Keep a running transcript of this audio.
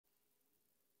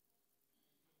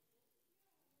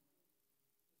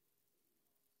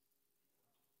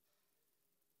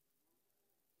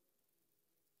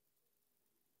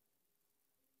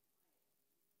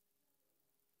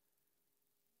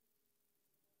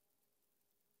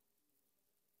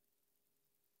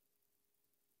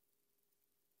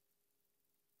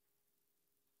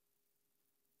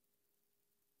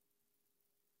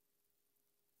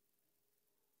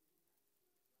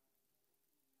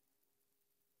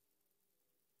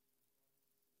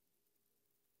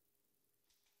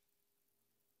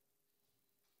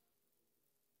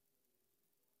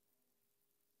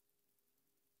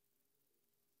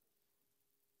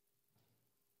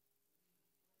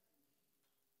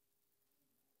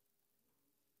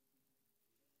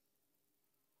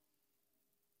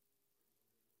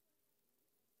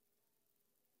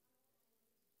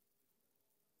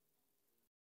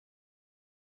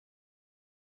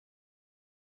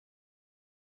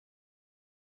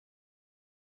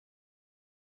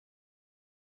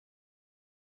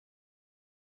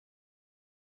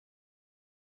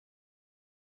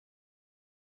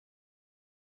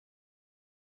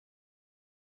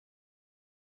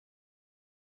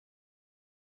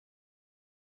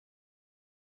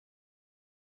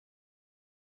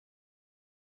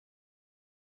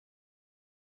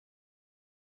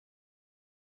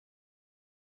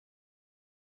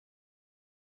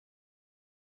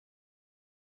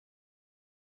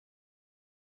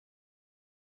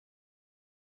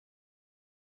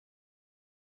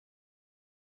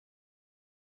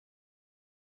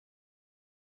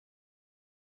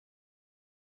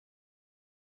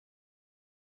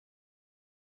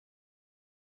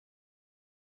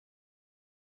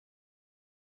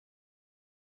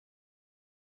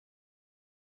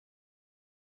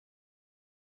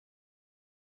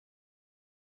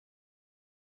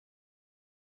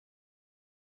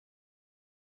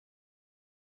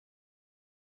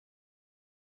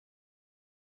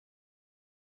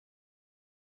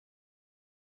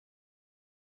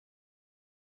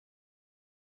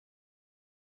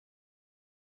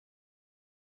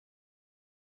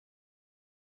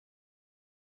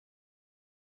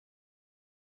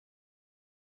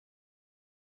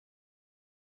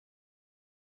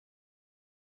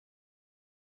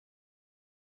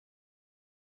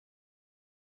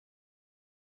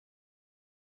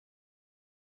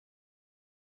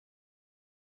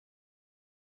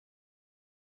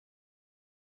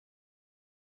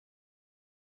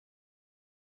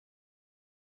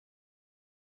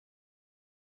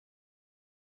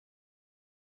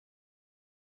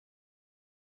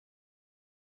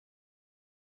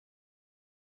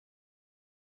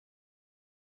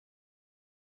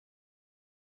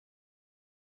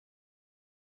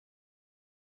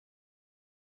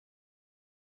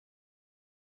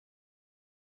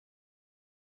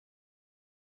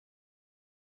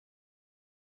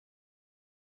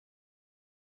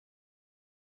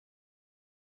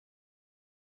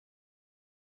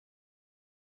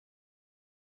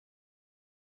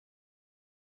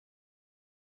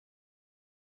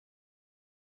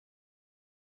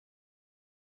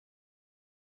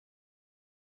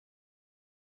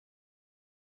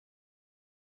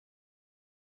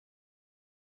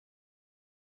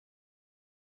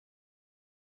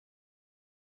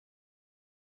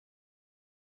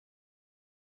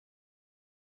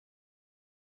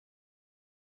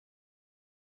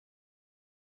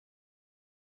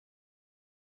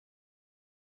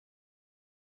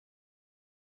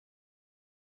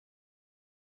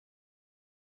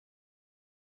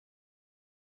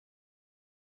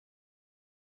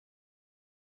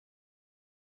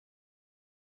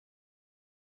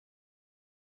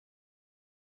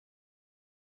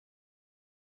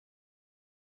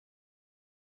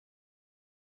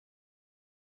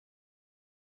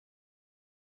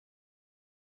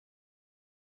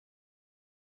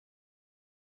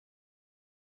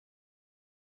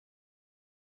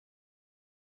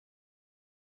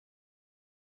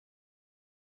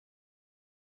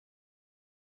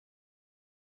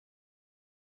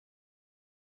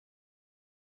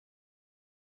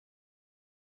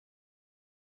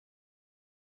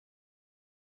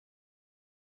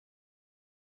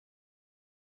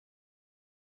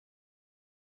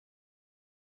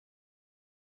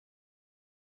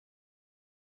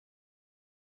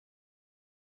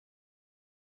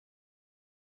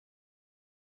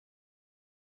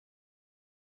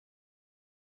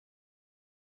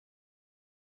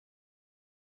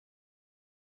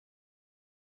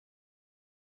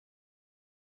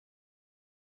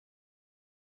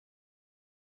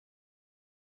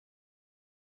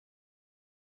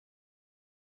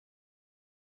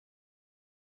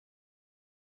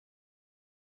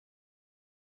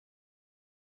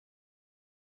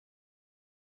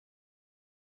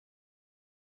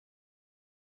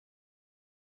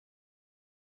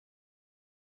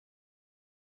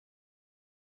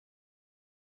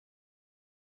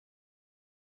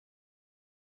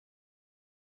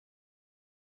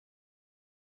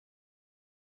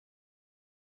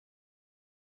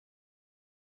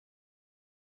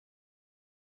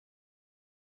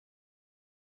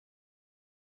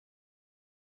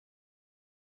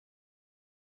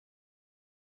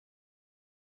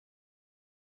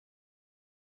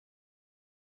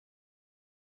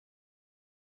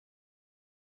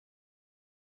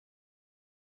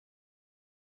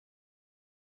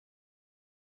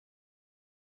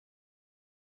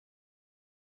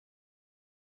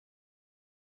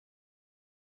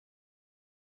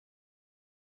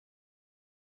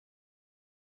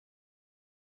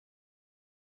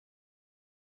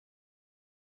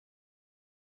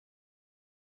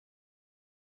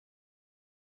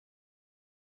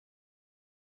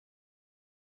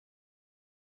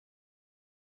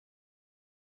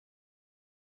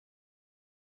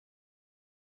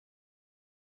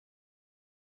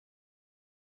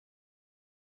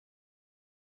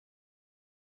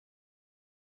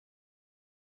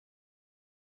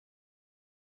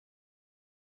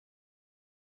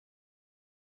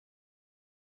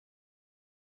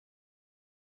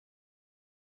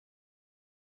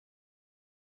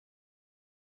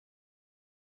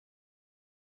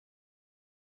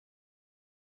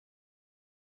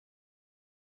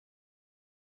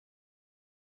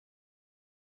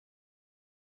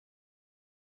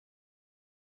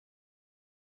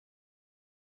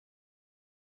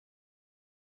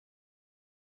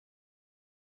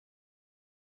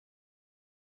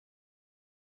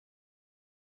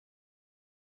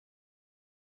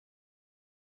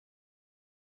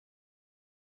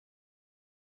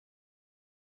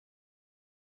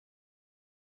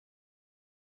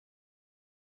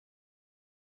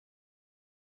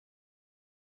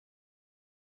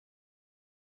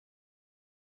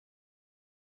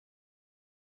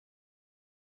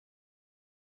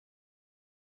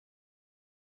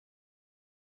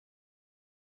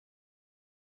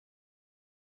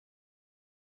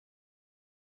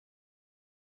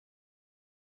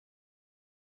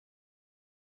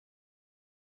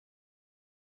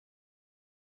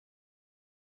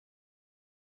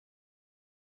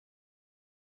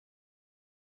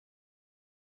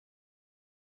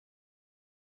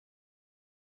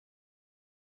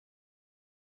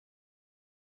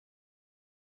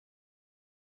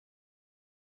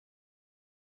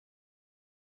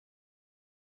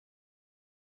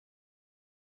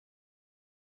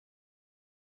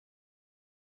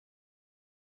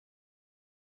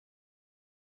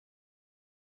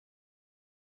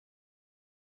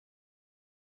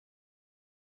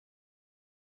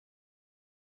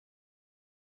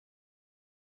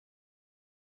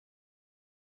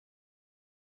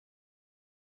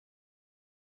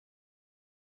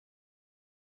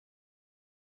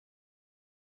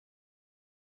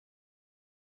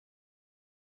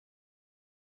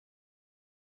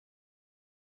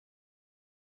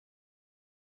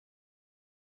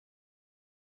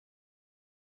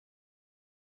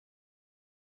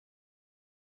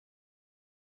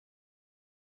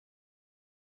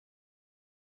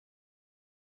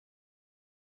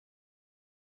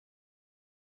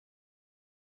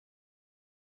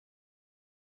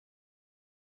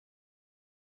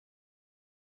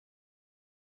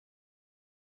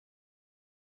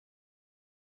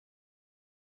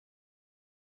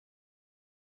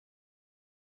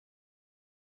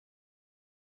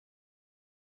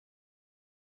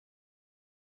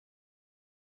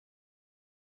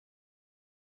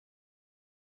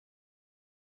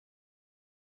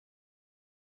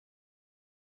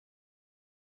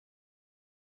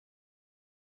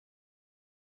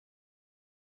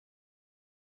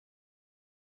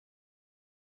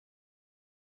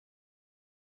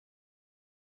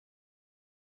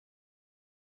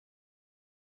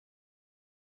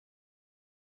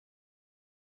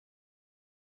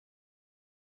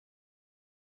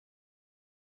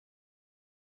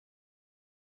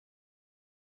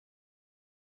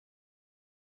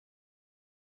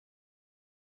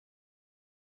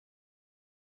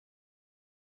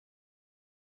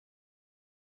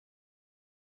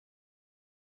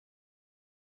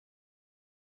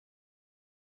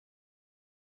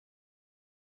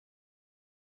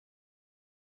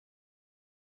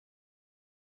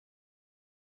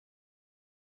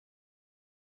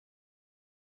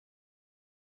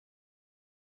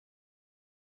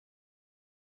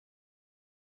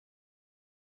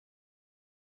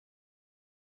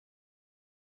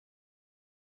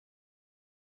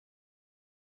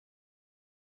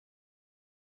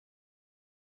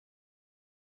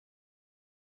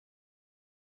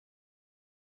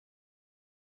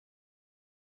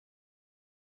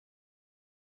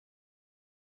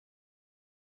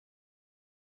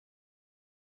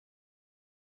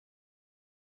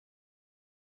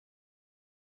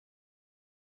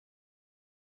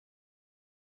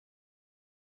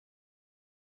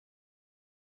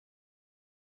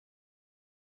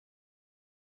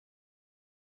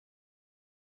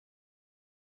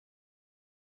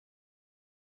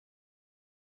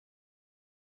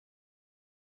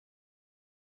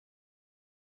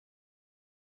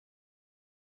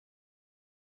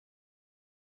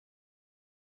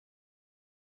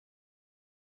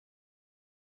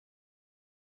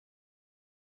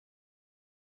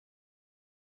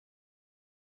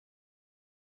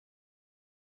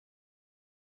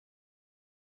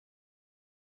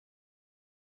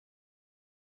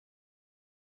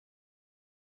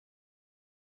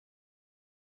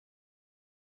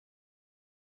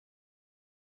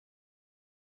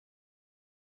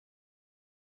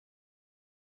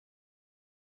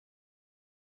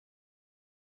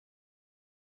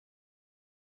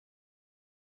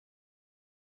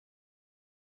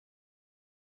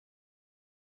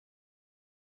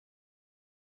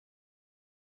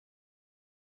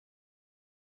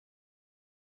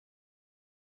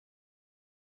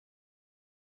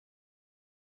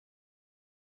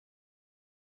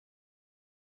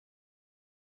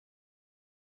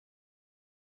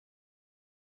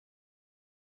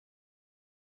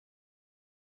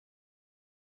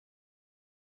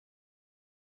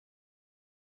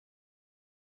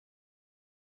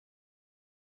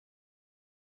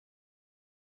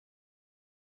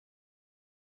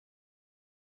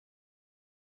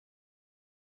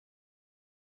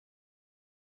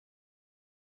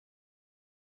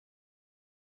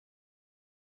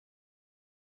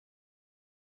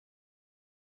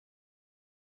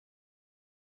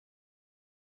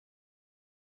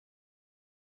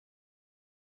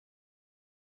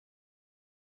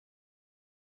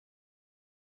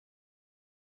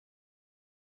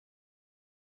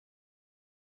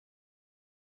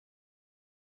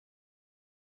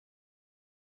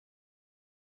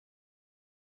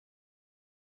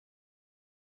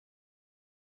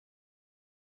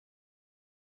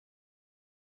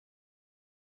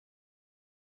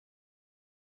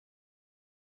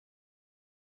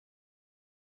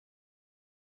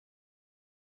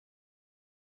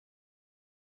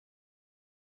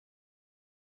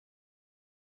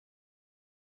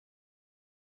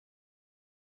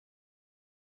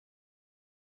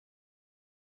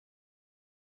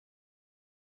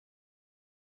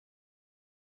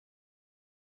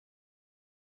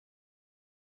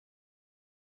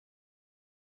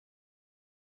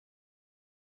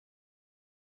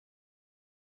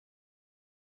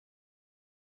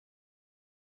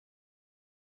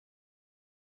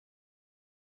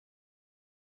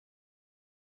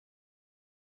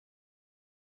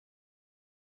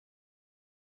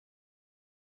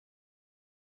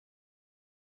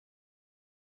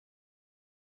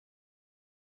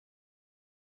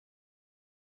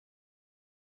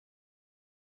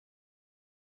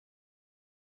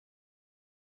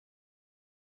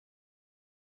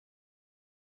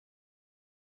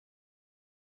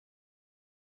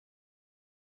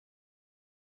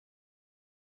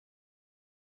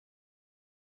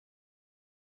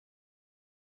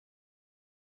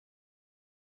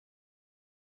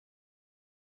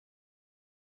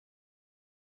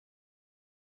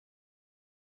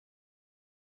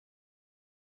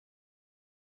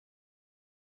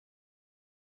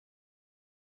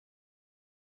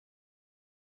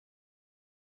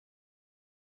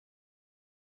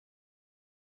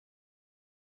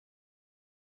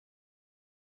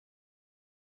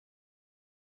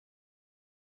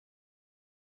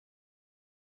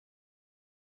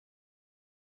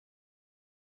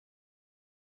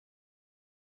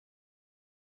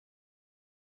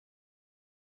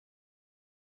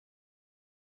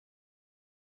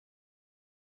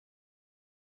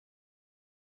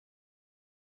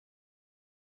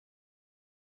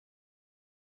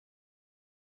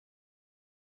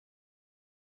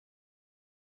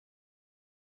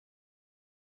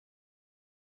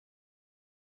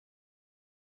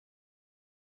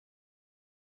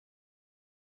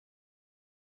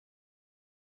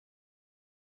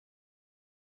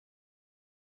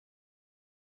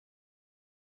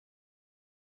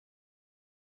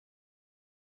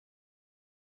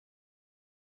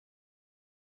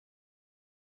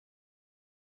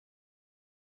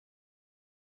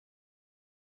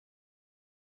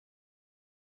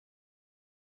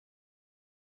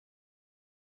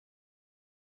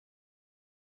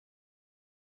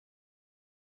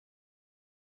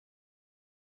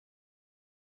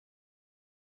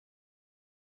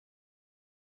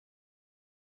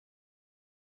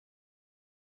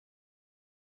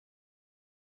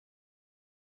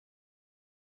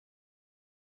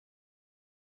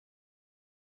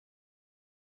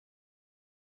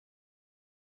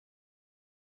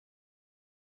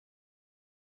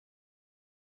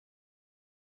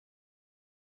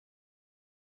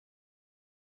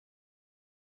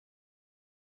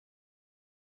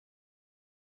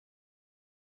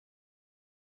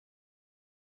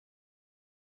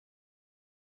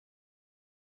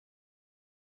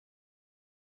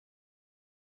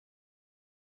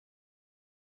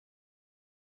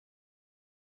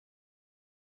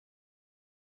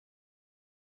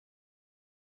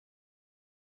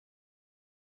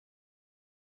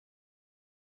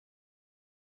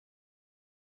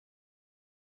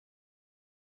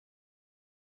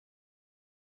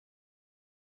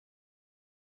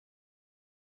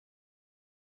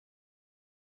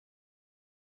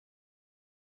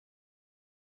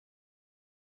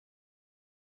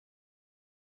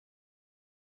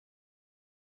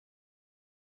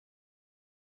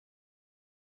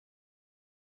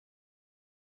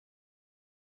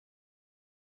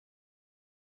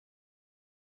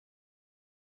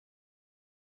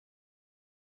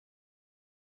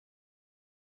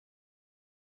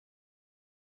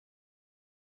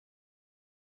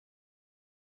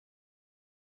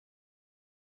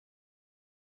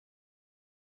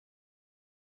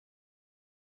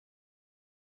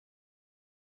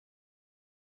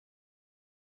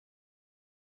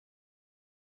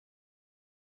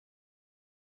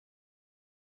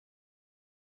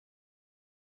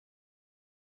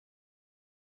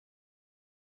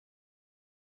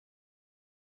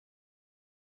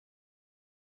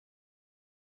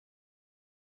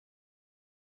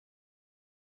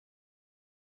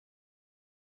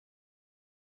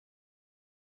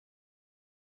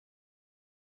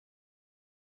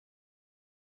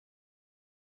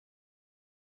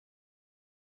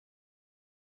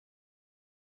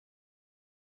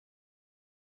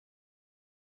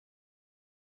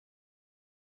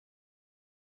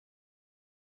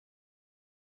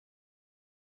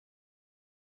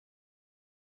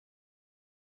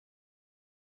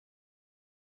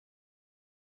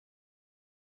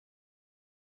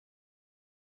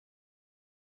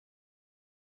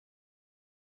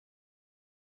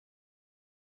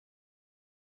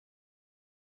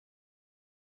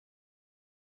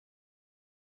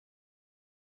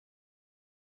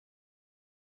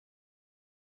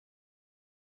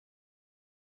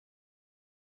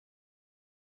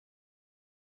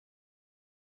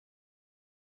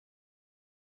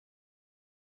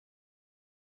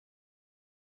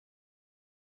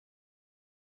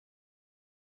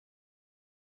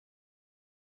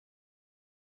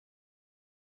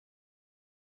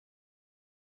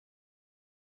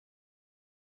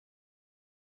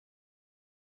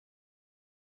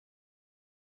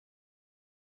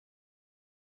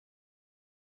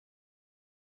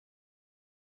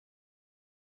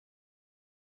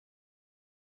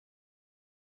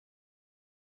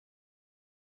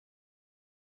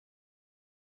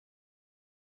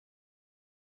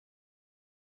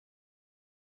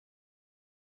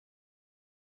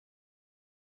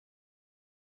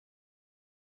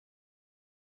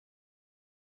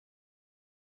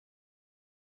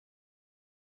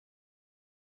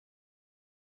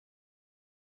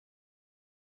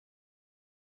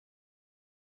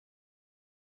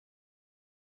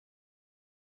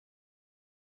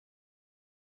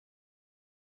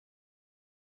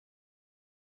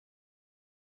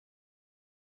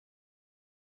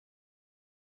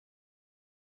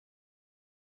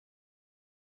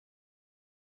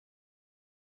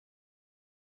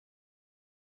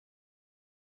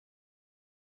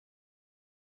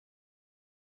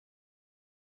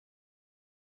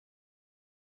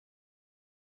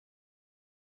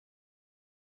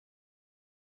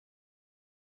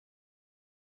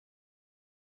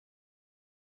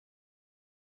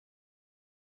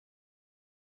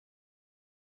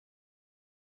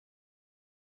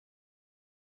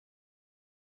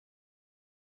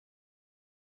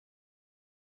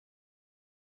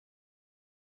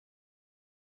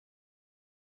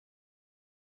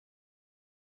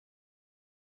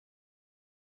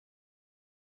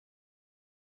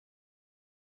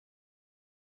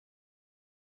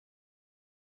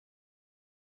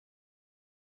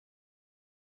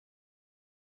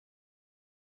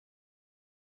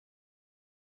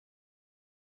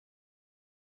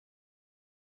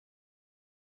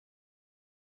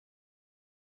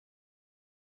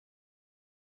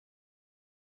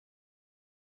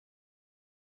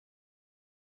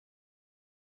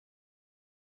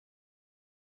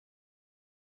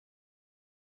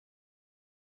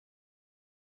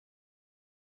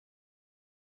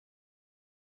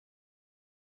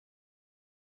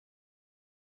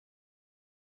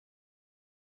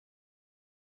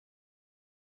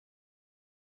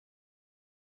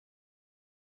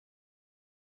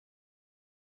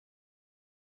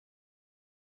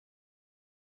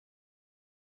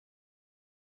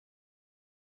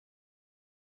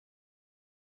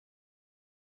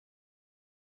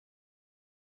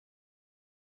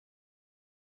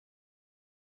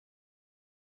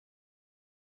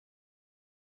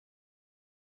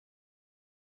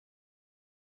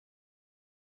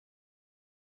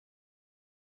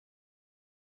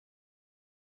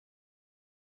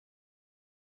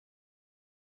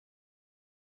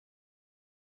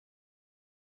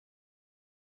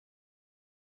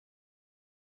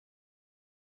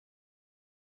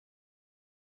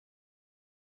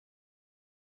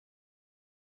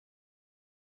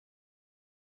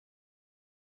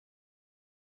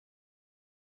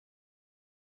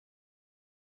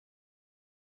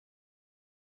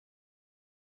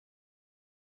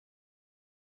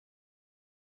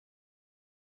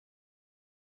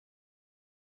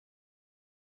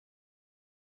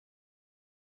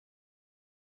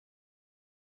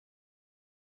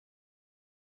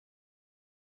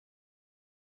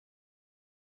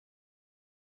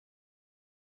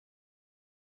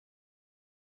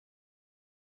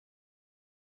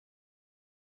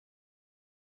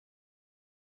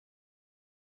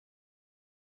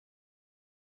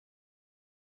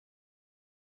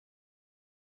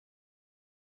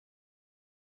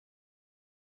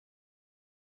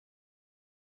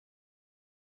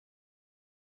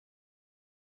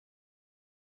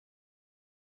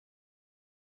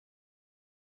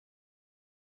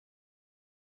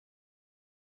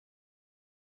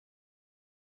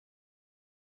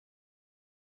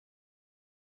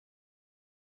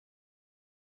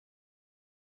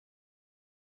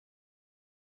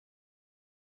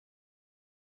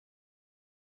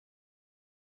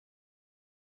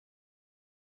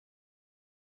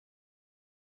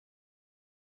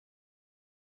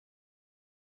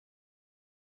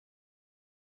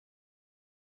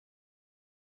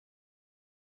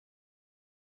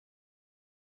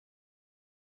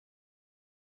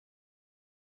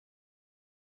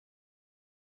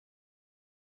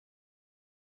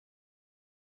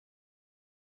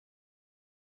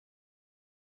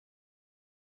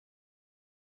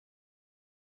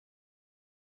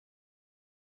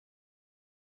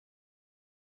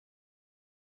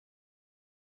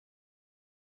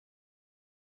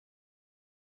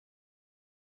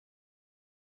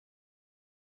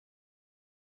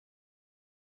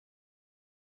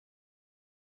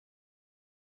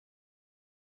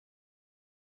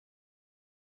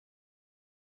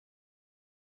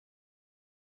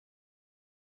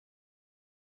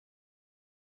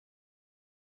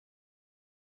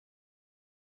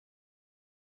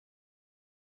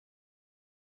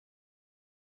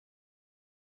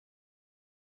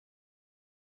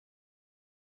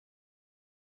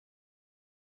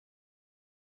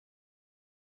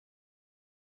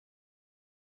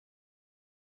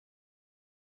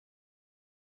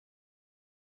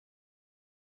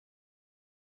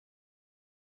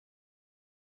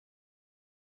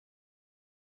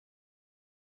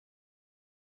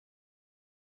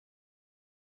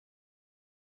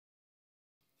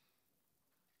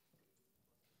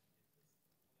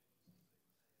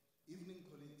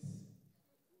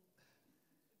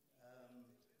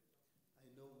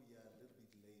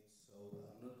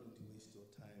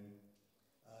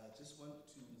just want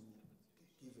to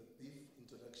give a brief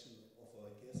introduction of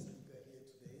our guest speaker here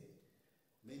today.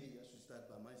 Maybe I should start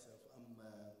by myself. I'm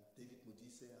David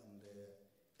Modise. I'm the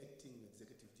acting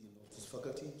executive dean of this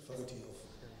faculty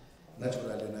of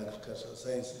Natural and Agricultural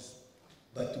Sciences.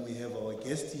 But we have our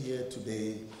guest here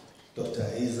today, Dr.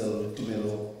 Hazel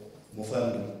Tumelo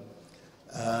Mofandu.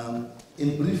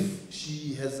 In brief,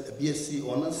 she has a BSc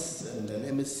Honours and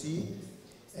an MSc,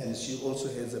 and she also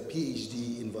has a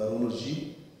PhD in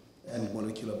virology and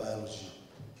molecular biology.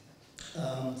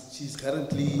 She's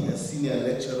currently a senior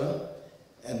lecturer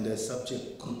and a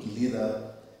subject group leader,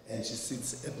 and she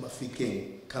sits at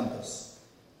Mafikeng campus.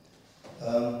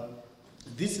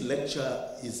 This lecture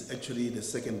is actually the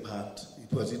second part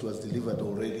because it was delivered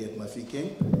already at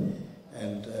Mafikeng,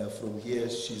 and from here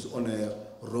she's on a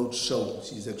road show.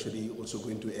 She's actually also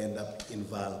going to end up in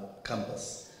Val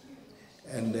campus.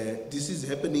 And this is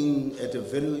happening at a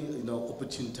very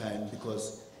opportune time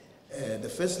because the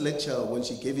first lecture, when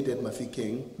she gave it at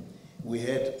Mafikeng, we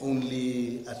had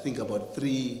only, I think, about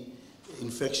 3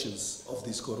 infections of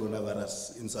this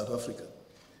coronavirus in South Africa.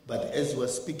 But as we're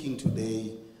speaking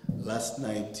today, last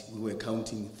night we were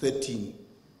counting 13.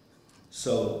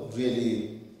 So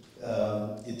really,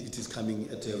 it is coming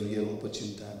at a real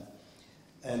opportune time.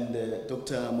 And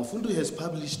Dr. Mofundu has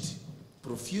published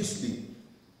profusely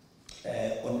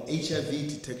on HIV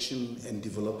detection and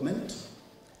development.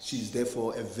 She's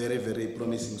therefore a very, very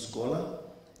promising scholar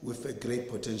with a great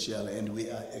potential, and we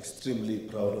are extremely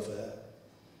proud of her.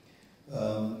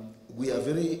 We are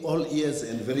all ears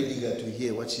and very eager to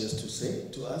hear what she has to say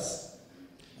to us.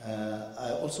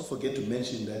 I also forget to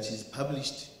mention that she's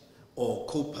published or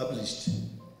co-published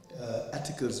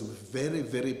articles with very,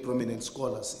 very prominent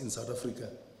scholars in South Africa,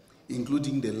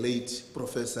 including the late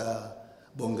Professor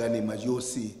Bongani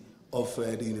Majosi of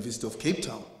the University of Cape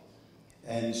Town.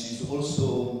 And she's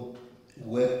also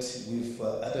worked with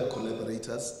other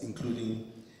collaborators, including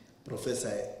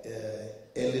Professor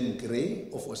Ellen Gray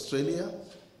of Australia,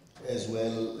 as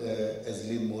well as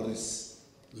Lynn Morris.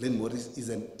 Lynn Morris is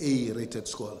an A-rated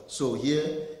scholar. So here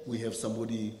we have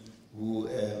somebody who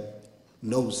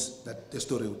knows the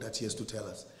story that she has to tell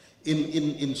us.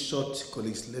 In short,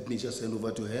 colleagues, let me just hand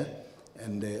over to her,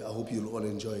 and I hope you'll all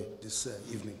enjoy this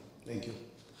evening. Thank you.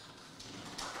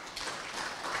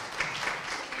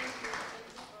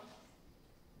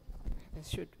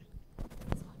 Should.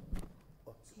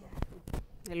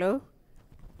 Hello?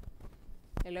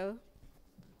 Hello?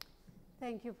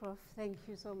 Thank you, Prof. Thank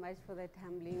you so much for that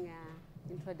humbling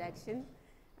introduction.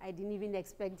 I didn't even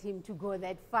expect him to go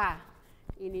that far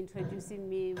in introducing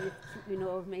me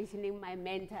with, mentioning my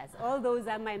mentors. All those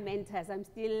are my mentors. I'm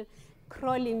still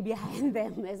crawling behind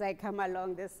them as I come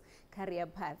along this career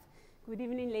path. Good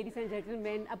evening, ladies and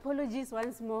gentlemen. Apologies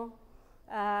once more.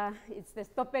 It's the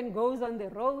stop and goes on the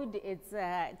road. It's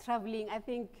traveling. I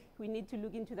think we need to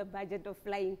look into the budget of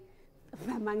flying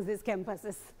amongst these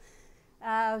campuses.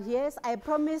 Yes, I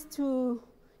promised to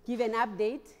give an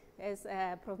update, as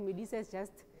Prof. Modise has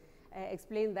just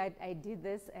explained that I did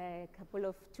this a couple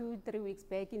of 2-3 weeks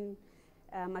back in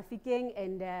Mafikeng,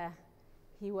 and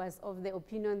he was of the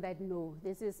opinion that no,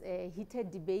 this is a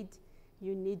heated debate.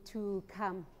 You need to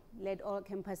come. Let all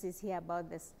campuses hear about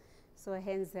this. So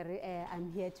hence,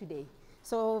 I'm here today.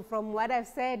 So from what I've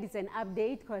said, it's an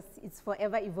update because it's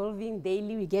forever evolving.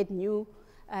 Daily we get new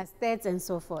stats and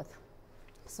so forth.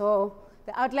 So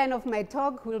the outline of my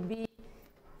talk will be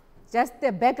just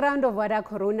the background of what are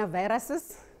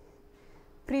coronaviruses,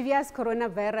 previous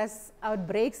coronavirus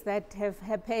outbreaks that have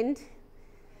happened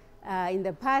in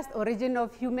the past, origin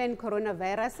of human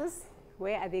coronaviruses,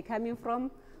 where are they coming from,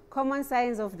 common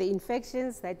signs of the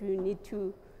infections that we need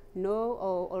to know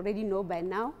or already know by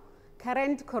now,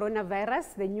 current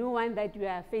coronavirus, the new one that we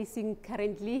are facing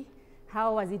currently,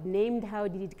 how was it named, how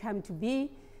did it come to be,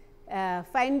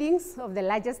 findings of the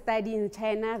largest study in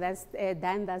China that's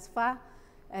done thus far,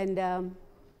 and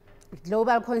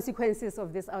global consequences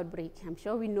of this outbreak. I'm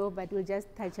sure we know, but we'll just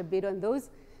touch a bit on those.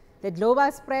 The global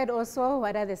spread also,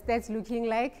 what are the stats looking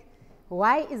like?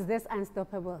 Why is this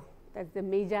unstoppable? That's the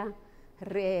major,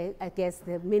 I guess,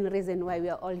 the main reason why we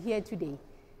are all here today.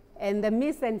 And the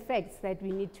myths and facts that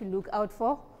we need to look out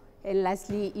for. And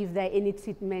lastly, if there are any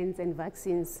treatments and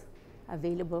vaccines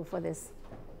available for this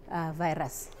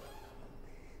virus.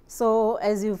 So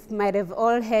as you might have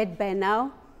all heard by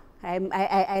now,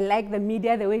 I like the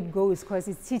media the way it goes because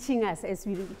it's teaching us as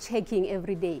we're checking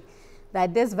every day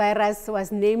that this virus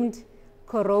was named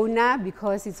corona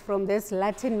because it's from this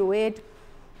Latin word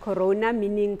corona,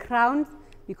 meaning crown,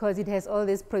 because it has all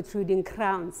these protruding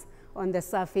crowns on the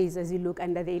surface as you look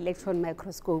under the electron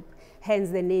microscope, hence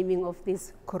the naming of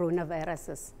these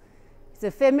coronaviruses.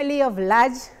 It's a family of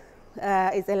it's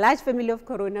a large family of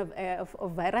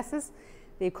of viruses.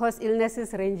 They cause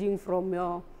illnesses ranging from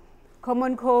your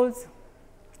common colds,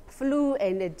 flu,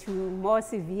 and to more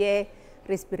severe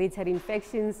respiratory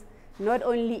infections, not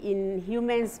only in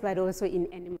humans, but also in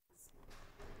animals.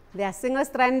 They are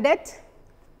single-stranded,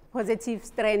 positive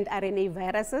strand RNA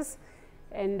viruses.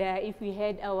 And if we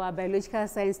had our biological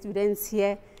science students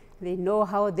here, they know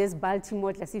how this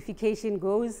Baltimore classification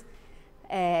goes.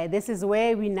 This is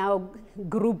where we now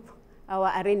group our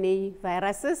RNA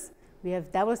viruses. We have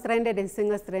double-stranded and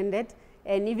single-stranded.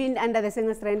 And even under the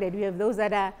single-stranded, we have those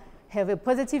that have a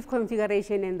positive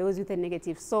configuration and those with a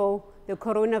negative. So the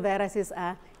coronaviruses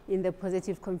are in the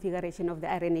positive configuration of the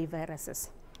RNA viruses.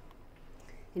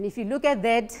 And if you look at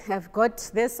that, I've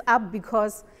got this up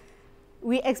because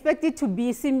we expect it to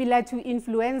be similar to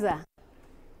influenza.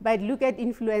 But look at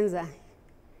influenza.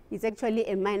 It's actually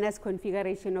a minus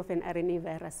configuration of an RNA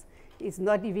virus. It's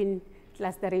not even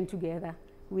clustering together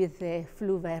with the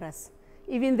flu virus.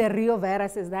 Even the Rio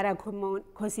viruses that are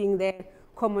causing the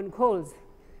common colds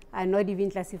are not even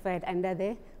classified under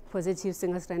the positive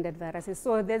single-stranded viruses.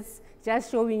 So that's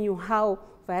just showing you how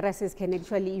viruses can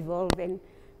actually evolve and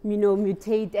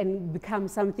mutate and become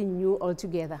something new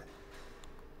altogether.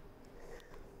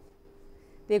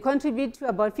 They contribute to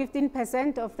about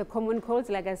 15% of the common colds.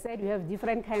 Like I said, we have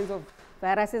different kinds of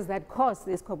viruses that cause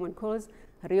these common colds.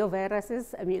 Rio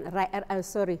viruses,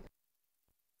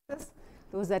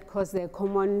 those that cause the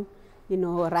common,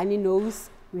 runny nose.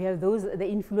 We have those, the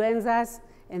influenzas,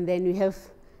 and then we have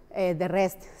the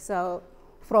rest. So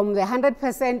from the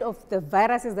 100% of the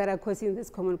viruses that are causing these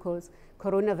common colds,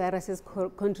 coronaviruses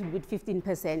contribute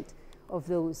 15% of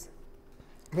those.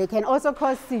 They can also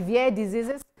cause severe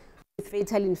diseases with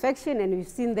fatal infection, and we've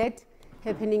seen that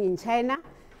happening in China.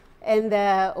 And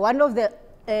one of the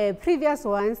previous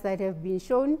ones that have been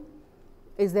shown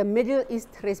is the Middle East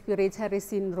Respiratory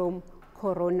Syndrome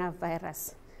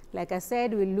coronavirus. Like I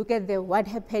said, we'll look at what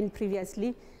happened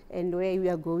previously and where we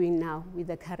are going now with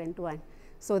the current one.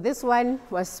 So this one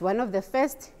was one of the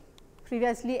first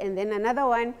previously, and then another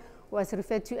one was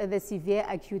referred to as the Severe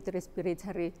Acute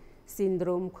Respiratory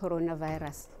Syndrome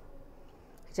coronavirus.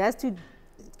 Just to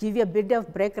give you a bit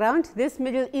of background, this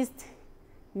Middle East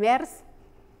MERS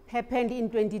happened in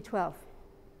 2012.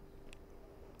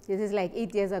 This is like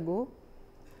 8 years ago.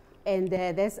 And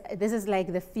this is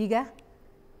like the figure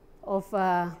of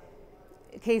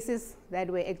cases that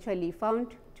were actually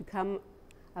found to come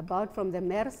about from the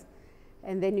MERS.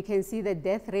 And then you can see the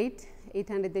death rate,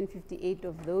 858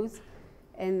 of those.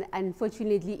 And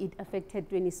unfortunately, it affected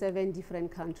 27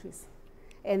 different countries.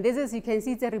 And this is, you can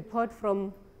see, it's a report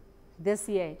from this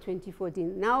year,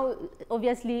 2014. Now,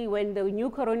 obviously, when the new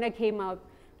corona came out,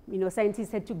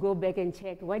 scientists had to go back and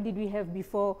check, what did we have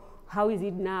before? How is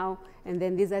it now? And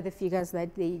then these are the figures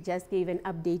that they just gave an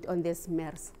update on this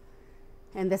MERS.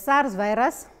 And the SARS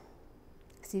virus,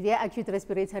 Severe Acute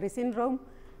Respiratory Syndrome,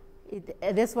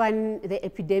 this one, the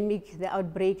epidemic, the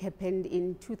outbreak happened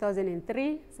in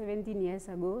 2003, 17 years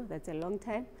ago. That's a long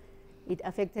time. It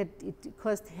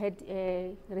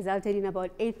resulted in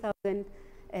about 8,000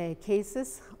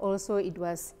 cases. Also, it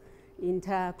was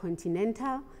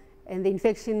intercontinental, and the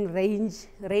infection rate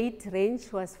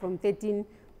range was from 13%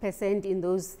 in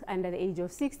those under the age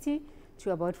of 60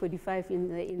 to about 45%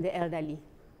 in the elderly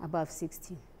above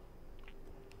 60.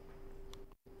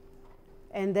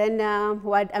 And then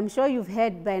what I'm sure you've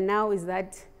heard by now is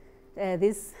that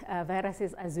these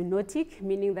viruses are zoonotic,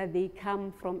 meaning that they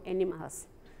come from animals.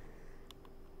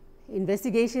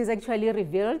 Investigations actually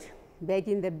revealed back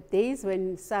in the days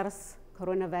when SARS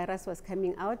coronavirus was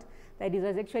coming out that it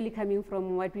was actually coming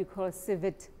from what we call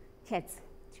civet cats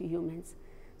to humans.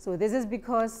 So this is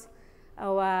because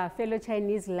our fellow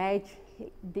Chinese like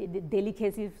the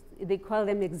delicacies, they call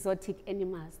them exotic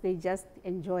animals. They just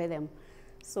enjoy them.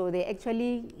 So they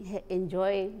actually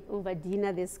enjoy over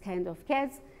dinner this kind of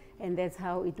cats, and that's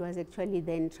how it was actually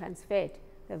then transferred,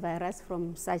 the virus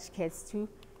from such cats to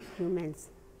humans.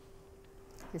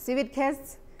 The civet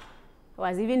cats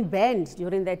was even banned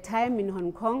during that time in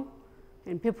Hong Kong,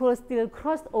 and people still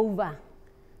crossed over,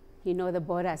 the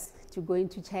borders to go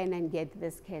into China and get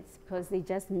these cats because they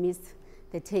just missed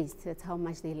the taste. That's how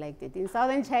much they liked it. In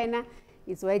southern China,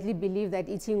 it's widely believed that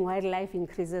eating wildlife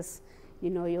increases,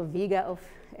 your vigor of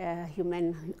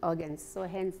human organs. So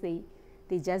hence, they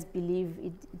just believe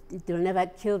it will never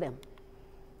kill them.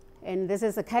 And this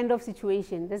is a kind of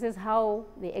situation. This is how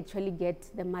they actually get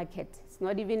the market. It's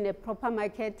not even a proper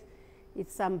market.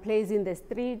 It's some place in the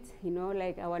street,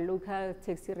 like our local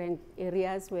taxi rank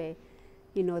areas where,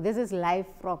 this is live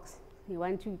frogs. You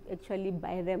want to actually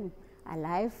buy them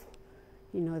alive,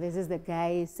 this is the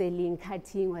guy selling,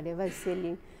 cutting, whatever is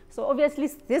selling. So obviously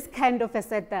this kind of a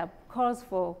setup calls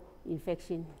for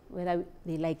infection, whether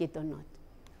they like it or not.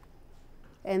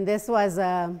 And this was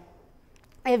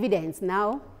evidence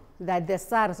now that the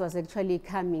SARS was actually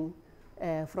coming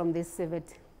from these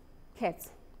civet cats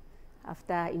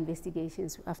after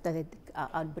investigations, after the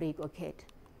outbreak occurred.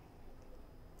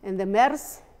 And the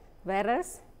MERS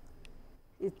virus,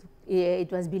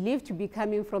 it was believed to be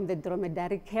coming from the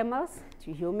dromedary camels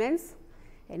to humans.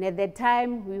 And at that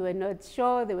time, we were not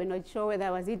sure, they were not sure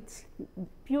whether was it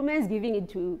humans giving it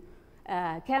to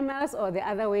camels or the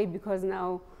other way, because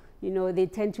now, they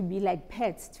tend to be like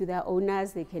pets to their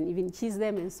owners. They can even kiss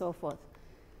them and so forth.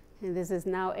 And this has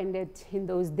now ended in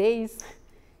those days.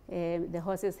 The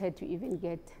horses had to even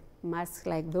get masks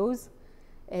like those.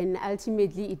 And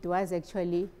ultimately, it was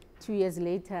actually 2 years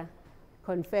later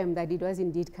confirmed that it was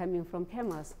indeed coming from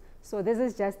camels. So this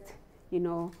is just,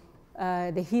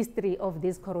 the history of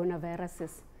these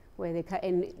coronaviruses, where they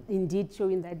and indeed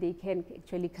showing that they can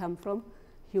actually come from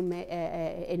human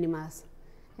animals.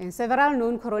 And several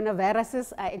known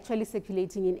coronaviruses are actually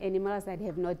circulating in animals that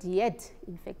have not yet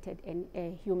infected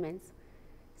humans.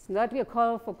 It's not a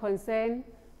call for concern,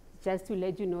 just to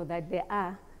let you know that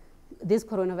these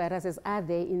coronaviruses are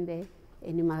there in the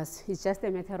animals. It's just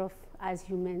a matter of us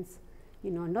humans,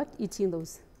 not eating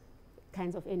those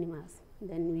kinds of animals.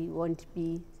 Then we won't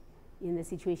be in the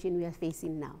situation we are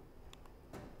facing now.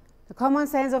 The common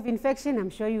signs of infection, I'm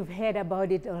sure you've heard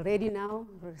about it already now.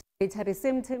 Respiratory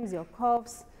symptoms, your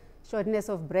coughs, shortness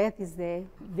of breath is the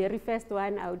very first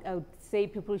one I would say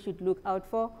people should look out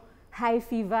for. High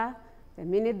fever, the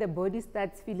minute the body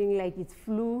starts feeling like it's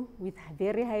flu with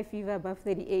very high fever above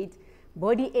 38.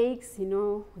 Body aches,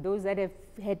 those that have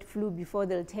had flu before,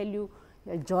 they'll tell you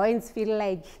your joints feel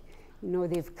like,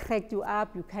 they've cracked you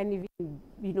up. You can't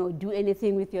even, do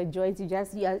anything with your joints.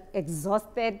 You are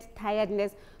exhausted,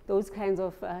 tiredness. Those kinds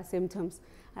of symptoms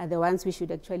are the ones we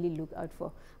should actually look out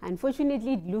for.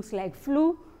 Unfortunately, it looks like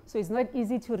flu, so it's not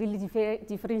easy to really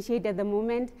differentiate at the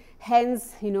moment.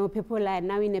 Hence, people are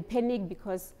now in a panic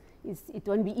because it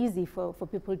won't be easy for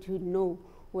people to know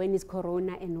when it's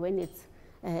corona and when it's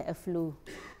a flu.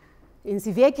 In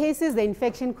severe cases, the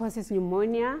infection causes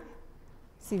pneumonia,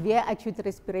 severe acute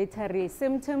respiratory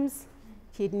symptoms,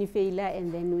 kidney failure,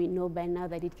 and then we know by now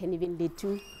that it can even lead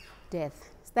to death.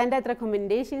 Standard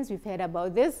recommendations, we've heard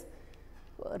about this,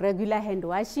 regular hand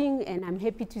washing, and I'm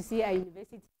happy to see our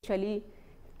university actually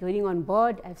going on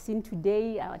board. I've seen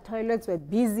today our toilets were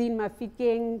busy in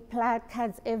Mafikeng,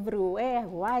 placards everywhere,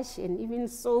 wash, and even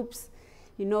soaps.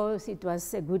 It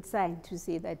was a good sign to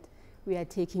see that we are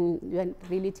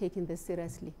really taking this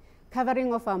seriously.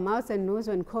 Covering of our mouths and nose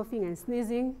when coughing and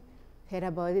sneezing, heard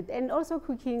about it, and also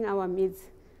cooking our meats,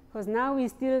 because now we're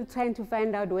still trying to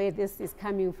find out where this is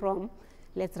coming from.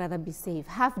 Let's rather be safe.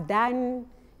 Half done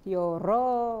your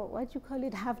raw,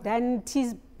 half done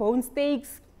T-bone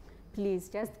steaks, please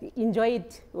just enjoy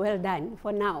it well done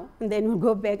for now, and then we'll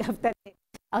go back after the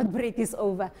outbreak is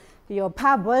over. Your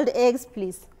parboiled eggs,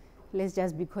 please, let's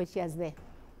just be cautious there.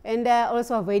 And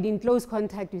also avoiding close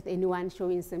contact with anyone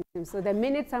showing symptoms. So the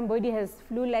minute somebody has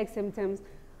flu-like symptoms,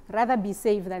 rather be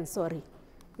safe than sorry,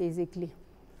 basically.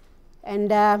 And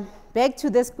back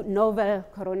to this novel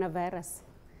coronavirus,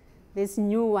 this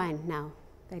new one now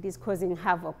that is causing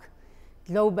havoc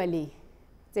globally.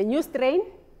 It's a new strain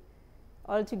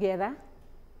altogether.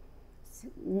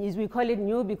 We call it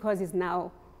new because it's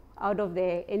now out of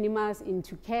the animals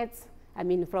into cats.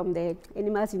 From the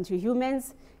animals into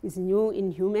humans. It's new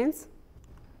in humans.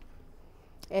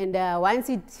 And once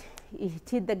it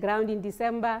hit the ground in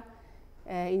December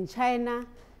in China,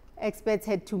 experts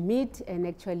had to meet and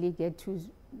actually get to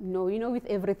know, with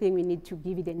everything we need to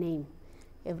give it a name.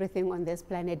 Everything on this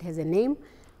planet has a name.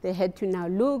 They had to now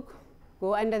look,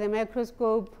 go under the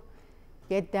microscope,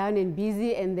 get down and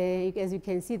busy, and as you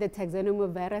can see, the taxonomy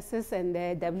of viruses and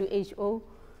the WHO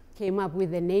came up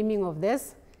with the naming of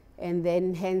this. And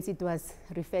then hence it was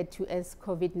referred to as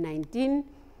COVID-19.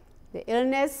 The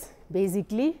illness,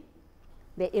 basically,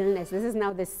 the illness. This is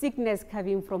now the sickness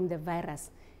coming from the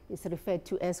virus. It's referred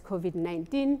to as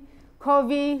COVID-19.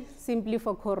 COVID, simply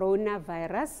for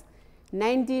coronavirus.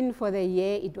 19 for the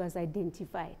year it was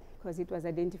identified, because it was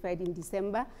identified in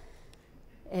December.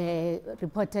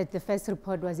 The first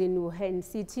report was in Wuhan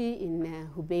city in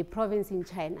Hubei province in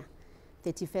China,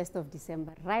 31st of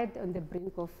December, right on the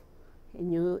brink of a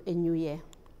new year.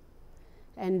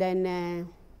 And then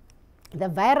the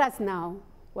virus now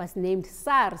was named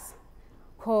SARS,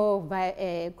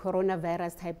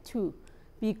 coronavirus type 2,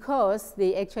 because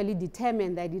they actually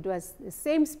determined that it was the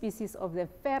same species of the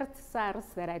first SARS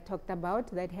that I talked about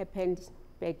that happened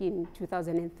back in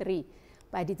 2003,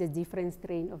 but it's a different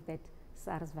strain of that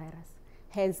SARS virus.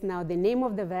 Hence now the name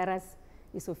of the virus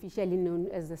is officially known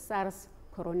as the SARS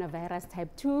coronavirus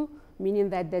type 2, meaning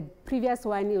that the previous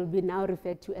one will be now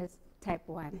referred to as type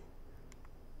 1.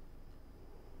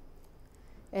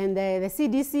 And the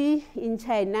CDC in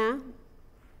China,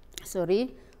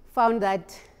 found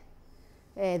that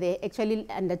they actually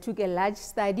undertook a large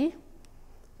study,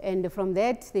 and from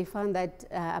that they found that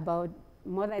about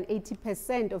more than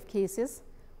 80% of cases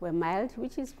were mild,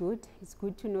 which is good. It's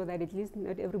good to know that at least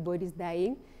not everybody is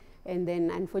dying. And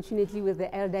then unfortunately with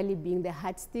the elderly being the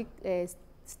hard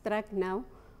struck now,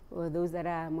 or those that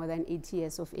are more than 80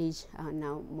 years of age are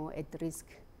now more at risk.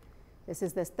 This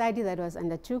is the study that was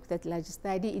undertook, that large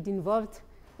study. It involved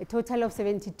a total of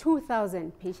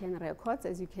 72,000 patient records.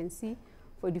 As you can see,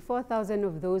 44,000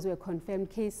 of those were confirmed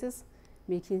cases,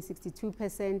 making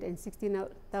 62%, and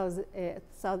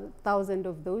 16,000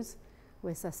 of those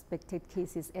were suspected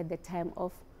cases at the time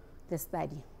of the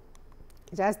study.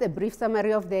 Just a brief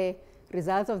summary of the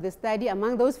results of the study.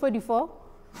 Among those 44,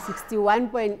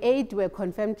 61.8 were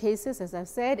confirmed cases, as I've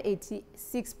said.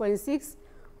 86.6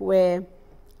 were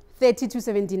 30 to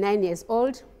 79 years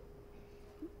old,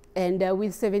 and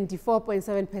with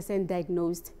 74.7%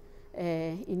 diagnosed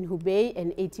in Hubei,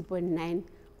 and 80.9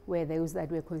 were those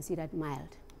that were considered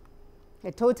mild.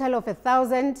 A total of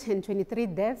 1,023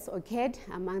 deaths occurred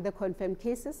among the confirmed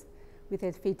cases, with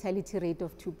a fatality rate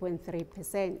of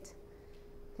 2.3%.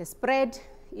 The spread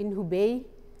in Hubei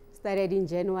started in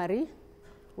January,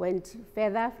 went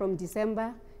further from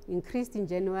December, increased in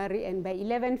January, and by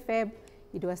 11 Feb,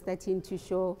 it was starting to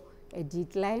show a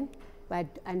decline. But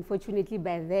unfortunately,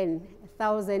 by then,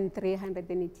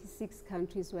 1,386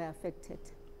 countries were affected.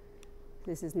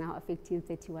 This is now affecting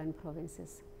 31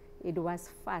 provinces. It was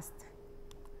fast.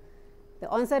 The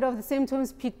onset of the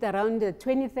symptoms peaked around the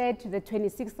 23rd to the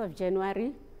 26th of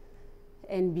January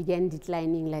and began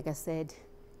declining, like I said,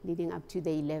 leading up to the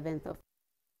 11th of.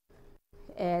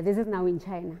 This is now in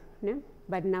China, no?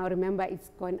 But now remember, it's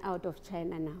gone out of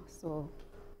China now. So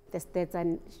the stats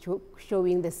are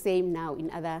showing the same now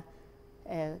in other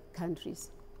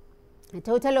countries. A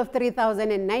total of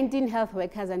 3,019 health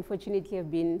workers, unfortunately,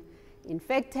 have been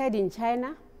infected in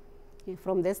China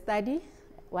from this study,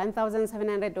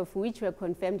 1,700 of which were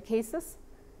confirmed cases,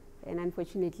 and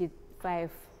unfortunately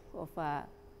 5 of our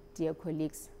dear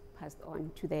colleagues passed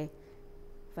on to the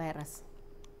virus.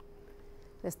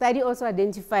 The study also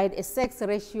identified a sex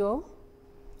ratio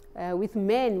with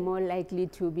men more likely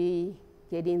to be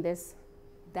getting this,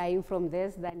 dying from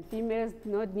this, than females. Do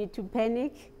not need to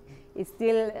panic. It's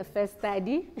still a first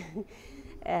study.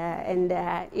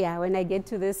 Yeah, when I get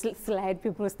to this slide,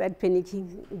 people start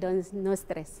panicking. No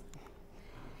stress.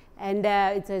 And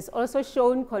it has also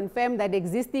shown, confirmed that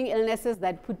existing illnesses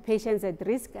that put patients at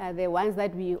risk are the ones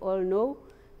that we all know: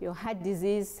 your heart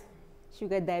disease,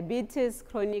 sugar diabetes,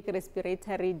 chronic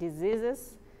respiratory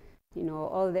diseases, you know,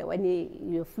 all the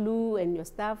your flu and your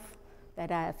stuff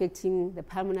that are affecting the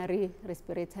pulmonary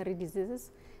respiratory diseases,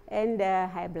 and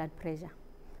high blood pressure.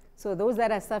 So those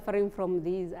that are suffering from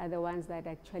these are the ones that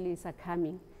actually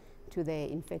succumbing to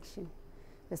the infection.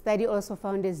 The study also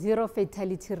found a 0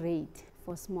 fatality rate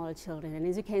for small children. And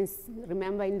as you can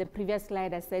remember in the previous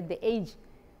slide, I said the age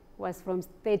was from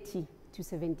 30 to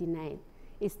 79.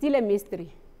 It's still a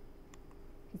mystery.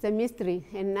 It's a mystery.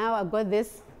 And now I got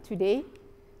this today,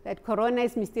 that corona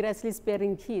is mysteriously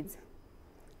sparing kids.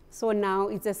 So now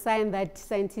it's a sign that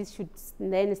scientists should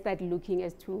then start looking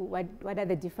as to what are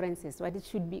the differences, what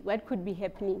could be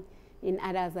happening in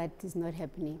adults that is not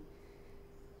happening.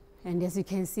 And as you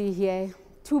can see here,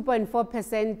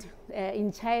 2.4%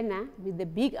 in China, with the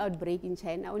big outbreak in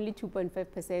China, only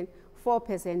 2.5%,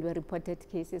 4% were reported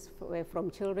cases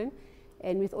from children,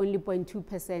 and with only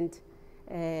 0.2%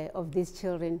 of these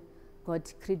children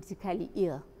got critically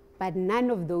ill. But none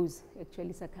of those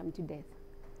actually succumbed to death.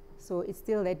 So it's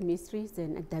still that mystery. It's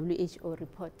a WHO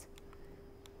report.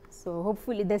 So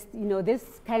hopefully this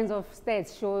kinds of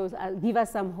stats give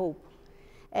us some hope.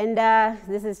 And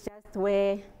this is just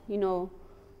where,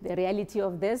 the reality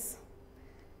of this,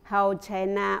 how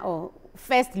China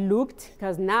first looked,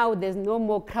 because now there's no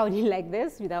more crowding like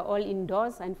this. We are all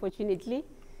indoors, unfortunately.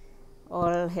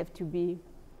 All have to be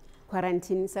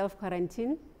quarantined,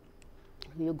 self-quarantine.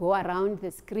 You go around,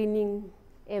 the screening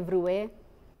everywhere.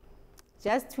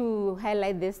 Just to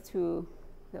highlight this to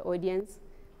the audience,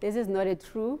 this is not a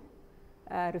true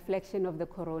reflection of the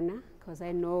corona, because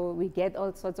I know we get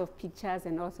all sorts of pictures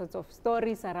and all sorts of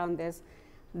stories around this.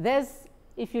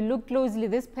 If you look closely,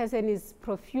 this person is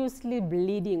profusely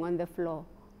bleeding on the floor,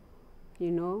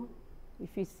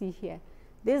 if you see here.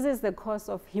 This is the cause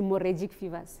of hemorrhagic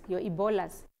fevers, your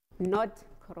Ebolas, not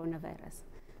coronavirus.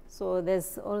 So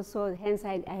there's also, hence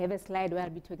I have a slide where I'll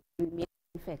be talking about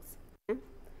effects.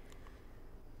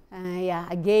 Yeah,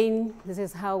 again, this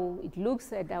is how it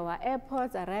looks at our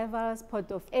airports, arrivals,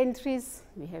 port of entries.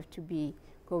 We have to be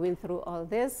going through all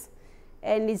this.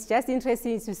 And it's just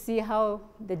interesting to see how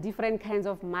the different kinds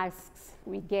of masks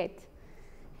we get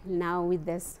now with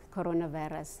this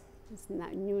coronavirus. It's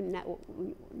not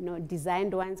new,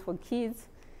 designed ones for kids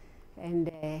and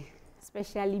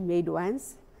specially made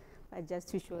ones, but just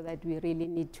to show that we really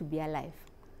need to be alive.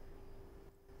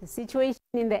 The situation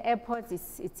in the airports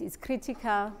is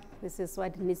critical. This is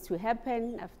what needs to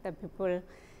happen after people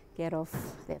get off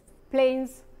their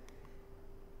planes.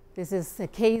 This is a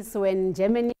case when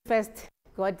Germany first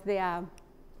got their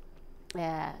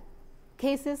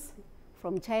cases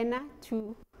from China.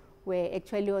 Two were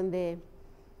actually on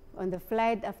the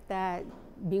flight after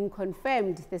being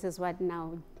confirmed. This is what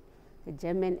now the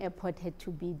German airport had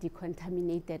to be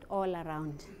decontaminated all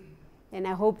around. And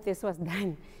I hope this was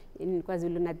done in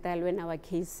KwaZulu-Natal when our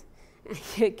case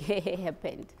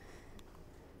happened.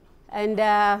 And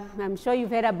I'm sure you've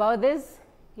heard about this.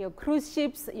 Your cruise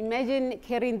ships, imagine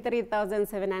carrying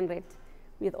 3,700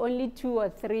 with only 2 or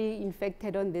 3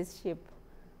 infected on this ship.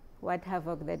 What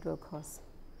havoc that will cause.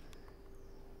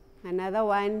 Another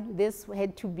one, this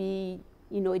had to be,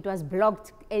 it was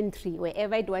blocked entry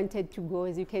wherever it wanted to go,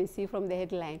 as you can see from the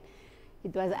headline.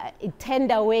 It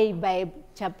turned away by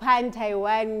Japan,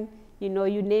 Taiwan, you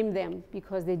name them,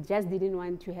 because they just didn't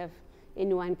want to have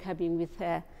anyone coming with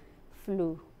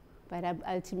flu. But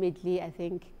ultimately, I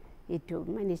think it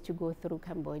managed to go through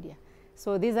Cambodia.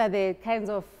 So these are the kinds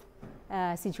of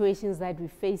situations that we're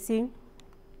facing.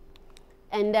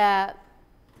 And,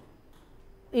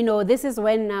 this is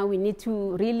when now we need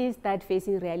to really start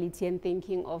facing reality and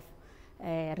thinking of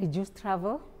reduced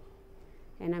travel.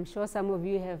 And I'm sure some of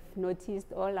you have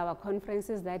noticed all our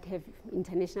conferences that have,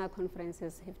 international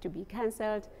conferences have to be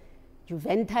canceled.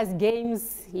 Juventus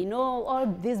games, all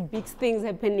these big things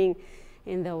happening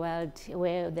in the world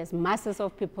where there's masses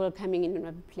of people coming in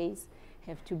a place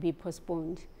have to be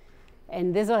postponed.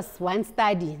 And this was one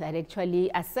study that actually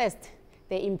assessed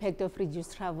the impact of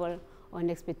reduced travel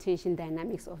on expectation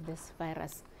dynamics of this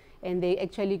virus. And they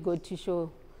actually got to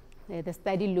show, the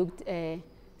study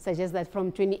suggests that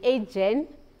from 28 Jan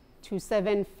to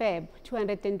 7 Feb,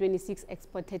 226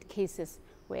 exported cases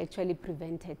were actually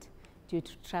prevented due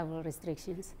to travel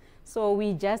restrictions. So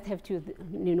we just have to,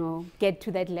 get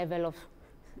to that level of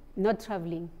not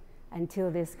traveling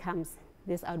until this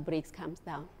outbreaks comes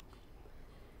down.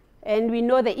 And we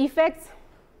know the effects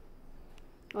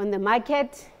on the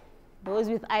market. Those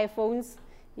with iPhones,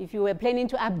 if you were planning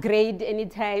to upgrade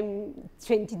anytime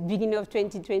beginning of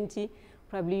 2020,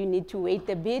 probably you need to wait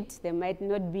a bit. There might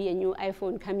not be a new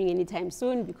iPhone coming anytime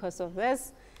soon because of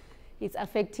this. It's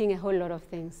affecting a whole lot of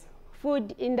things.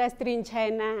 Food industry in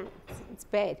China, it's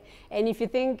bad. And if you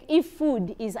think, if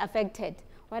food is affected,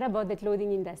 what about the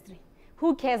clothing industry?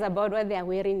 Who cares about what they are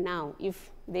wearing now if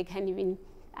they can't even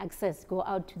go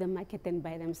out to the market and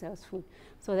buy themselves food?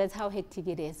 So that's how hectic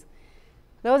it is.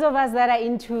 Those of us that are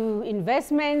into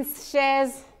investments,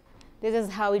 shares, this is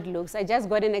how it looks. I just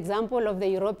got an example of the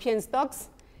European stocks.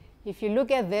 If you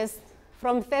look at this,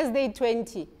 from Thursday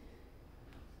 20,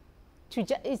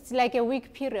 it's like a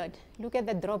week period. Look at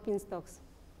the drop in stocks.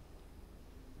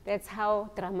 That's how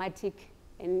dramatic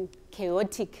and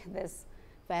chaotic this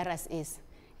virus is.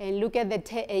 And look at the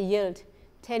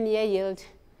 10-year yield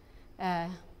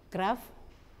graph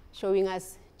showing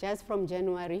us just from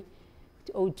January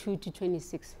 02 to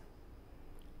 26,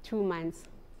 2 months.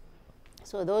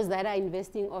 So those that are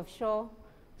investing offshore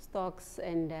stocks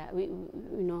and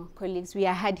colleagues, we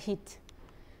are hard hit.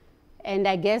 And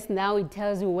I guess now it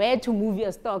tells you where to move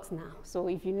your stocks now. So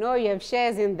if you know you have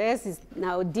shares in this, it's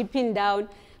now dipping down,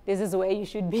 this is where you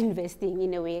should be investing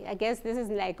in a way. I guess this is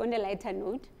like on a lighter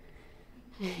note,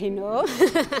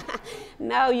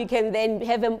 Now you can then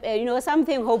have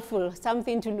something hopeful,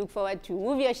 something to look forward to.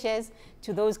 Move your shares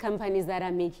to those companies that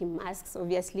are making masks,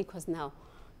 obviously, because now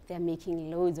they're making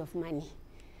loads of money.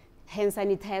 Hand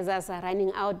sanitizers are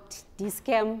running out.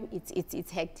 Discam,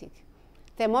 it's hectic.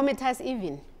 Thermometers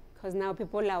even, because now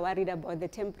people are worried about the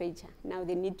temperature. Now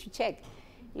they need to check.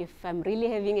 If I'm really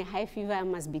having a high fever, I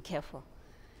must be careful.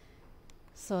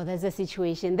 So that's the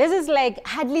situation. This is like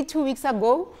hardly 2 weeks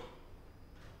ago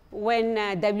when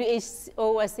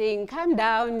WHO was saying, calm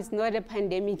down, it's not a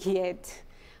pandemic yet.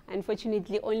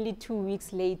 Unfortunately, only 2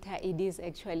 weeks later, it is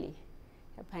actually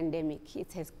a pandemic.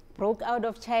 It has broke out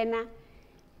of China.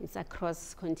 It's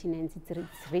across continents. It's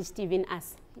reached even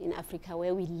us in Africa,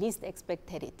 where we least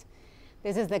expected it.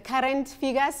 This is the current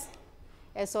figures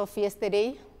as of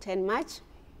yesterday, 10 March.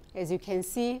 As you can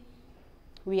see,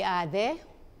 we are there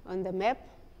on the map.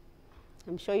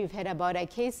 I'm sure you've heard about our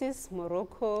cases.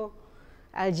 Morocco,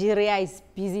 Algeria is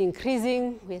busy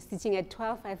increasing. We're sitting at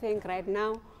 12, I think, right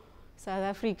now. South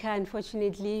Africa,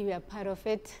 unfortunately, we are part of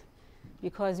it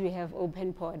because we have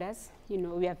open borders. You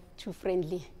know, we are too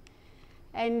friendly.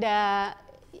 And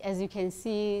as you can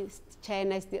see,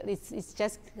 China, it's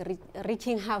just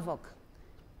wreaking havoc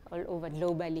all over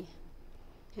globally.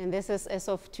 And this is as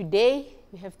of today.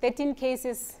 We have 13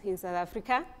 cases in South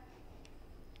Africa.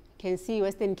 You can see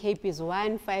Western Cape is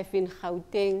 1, 5 in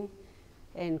Gauteng,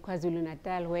 and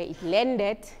KwaZulu-Natal, where it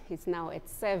landed, it's now at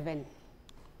 7.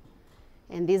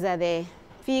 And these are the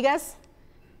figures.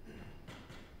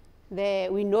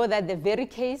 We know that the very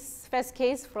first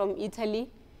case from Italy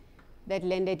that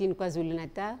landed in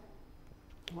KwaZulu-Natal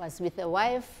was with a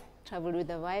wife, traveled with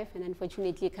a wife, and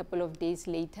unfortunately a couple of days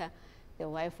later, the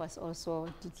wife was also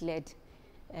declared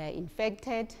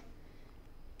infected.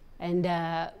 And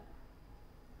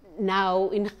now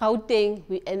in Gauteng,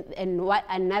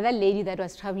 another lady that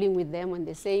was traveling with them on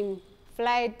the same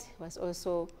flight was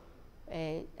also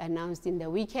announced in the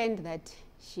weekend that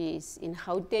she is in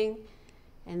Gauteng.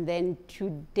 And then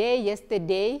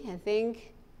yesterday, I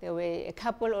think, there were a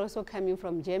couple also coming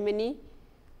from Germany,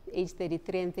 age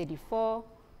 33 and 34.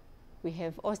 We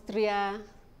have Austria,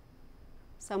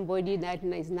 somebody that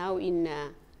is now in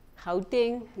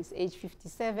Gauteng, is age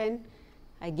 57.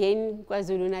 Again,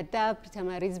 KwaZulu-Natal,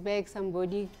 Pietermaritzburg,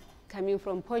 somebody coming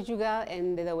from Portugal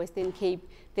and the Western Cape.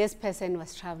 This person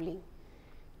was traveling.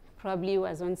 Probably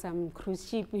was on some cruise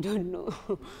ship, we don't know.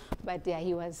 But yeah,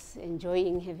 he was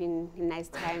enjoying, having a nice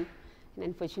time. And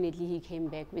unfortunately, he came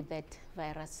back with that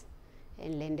virus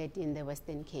and landed in the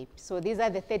Western Cape. So these are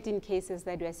the 13 cases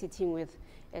that we are sitting with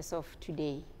as of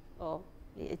today, or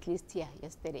at least, yeah,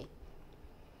 yesterday.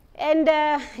 And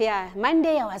yeah,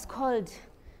 Monday I was called,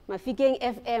 Mafikeng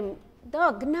FM,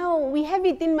 Doc, now we have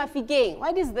it in Mafikeng.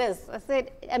 What is this? I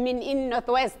said, I mean, in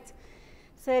Northwest.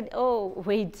 Said, oh,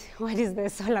 wait, what is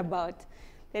this all about?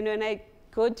 Then when I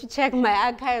go to check my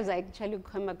archives, I actually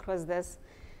come across this.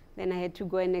 Then I had to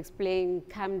go and explain,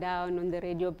 calm down on the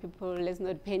radio, people, let's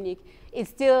not panic. It's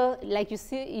still, like you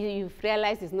see, you've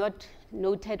realized it's not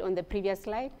noted on the previous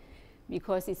slide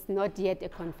because it's not yet a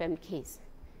confirmed case.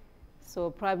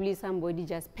 So probably somebody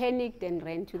just panicked and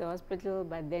ran to the hospital,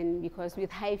 but then because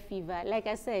with high fever, like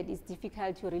I said, it's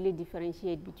difficult to really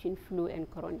differentiate between flu and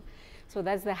corona. So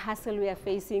that's the hassle we are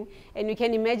facing. And you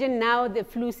can imagine now the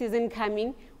flu season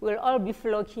coming, we'll all be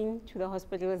flocking to the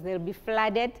hospitals, they'll be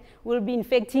flooded, we'll be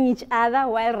infecting each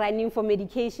other while running for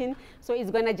medication. So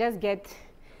it's gonna just get,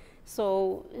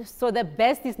 so the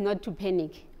best is not to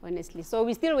panic, honestly. So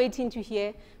we're still waiting to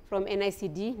hear from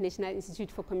NICD, National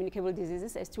Institute for Communicable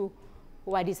Diseases, as to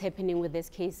what is happening with this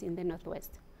case in the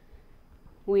Northwest.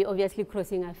 We're obviously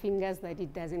crossing our fingers that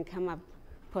it doesn't come up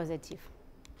positive.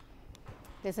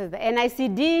 This is the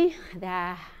NICD.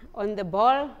 They're on the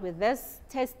ball with this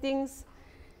testings.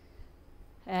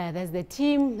 There's the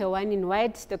team, the one in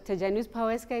white. Dr. Janus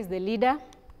Paweska is the leader.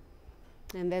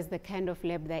 And there's the kind of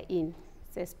lab they're in.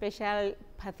 It's a special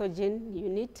pathogen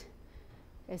unit,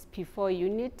 SP4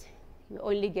 unit. We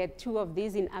only get 2 of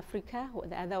these in Africa.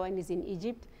 The other one is in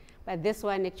Egypt. But this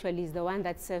one actually is the one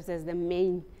that serves as the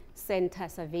main center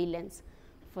surveillance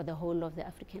for the whole of the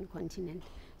African continent.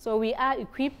 So we are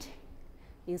equipped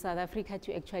in South Africa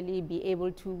to actually be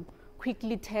able to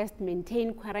quickly test,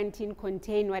 maintain, quarantine,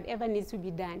 contain, whatever needs to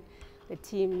be done, the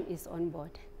team is on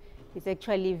board. It's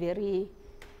actually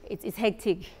it's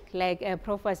hectic. Like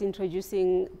Prof was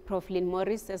introducing Prof Lynn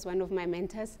Morris as one of my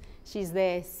mentors. She's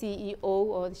the CEO,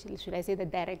 or should I say the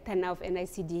director now of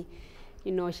NICD.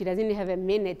 You know, she doesn't have a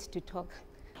minute to talk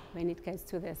when it comes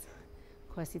to this,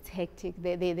 because it's hectic.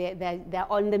 They're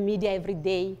on the media every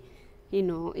day. You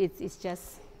know, it's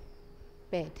just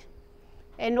bad.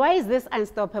 And why is this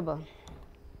unstoppable?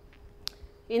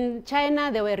 In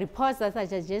China, there were reports that are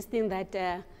suggesting that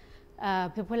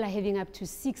people are having up to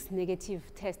 6 negative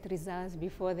test results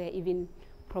before they're even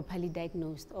properly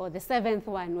diagnosed, or the 7th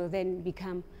one will then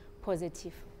become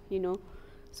positive, you know.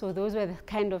 So those were the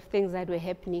kind of things that were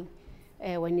happening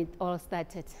when it all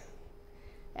started.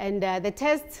 And the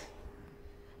tests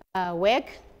work,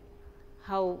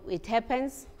 how it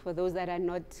happens, for those that are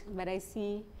not, but I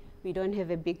see we don't have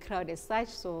a big crowd as such,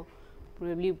 so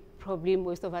probably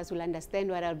most of us will understand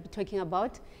what I'll be talking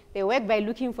about. They work by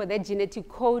looking for the genetic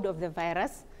code of the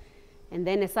virus, and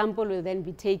then a sample will then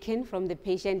be taken from the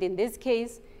patient. In this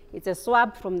case, it's a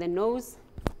swab from the nose,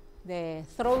 the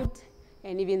throat,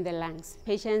 and even the lungs.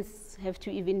 Patients have to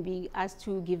even be asked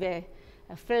to give a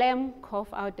a phlegm, cough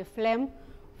out a phlegm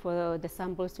for the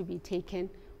samples to be taken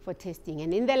for testing.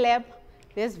 And in the lab,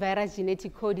 this virus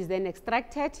genetic code is then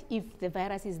extracted if the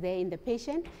virus is there in the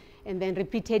patient, and then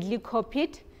repeatedly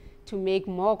copied to make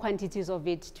more quantities of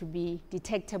it to be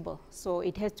detectable. So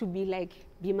it has to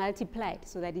be multiplied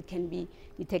so that it can be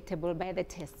detectable by the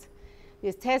tests.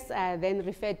 These tests are then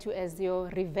referred to as your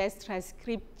reverse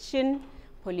transcription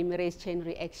polymerase chain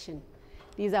reaction.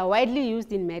 These are widely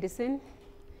used in medicine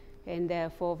and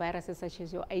for viruses such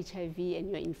as your HIV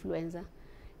and your influenza.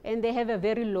 And they have a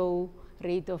very low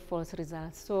rate of false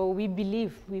results. So we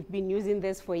believe, we've been using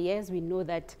this for years, we know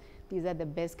that these are the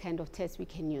best kind of tests we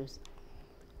can use.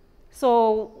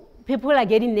 So people are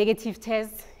getting negative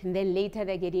tests, and then later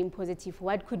they're getting positive.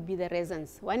 What could be the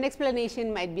reasons? One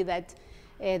explanation might be that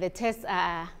the tests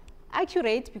are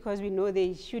accurate, because we know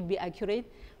they should be accurate,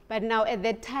 but now at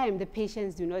that time, the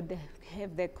patients do not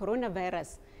have the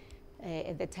coronavirus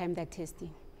at the time they're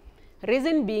testing.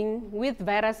 Reason being, with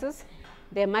viruses,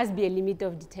 there must be a limit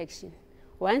of detection.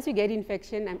 Once you get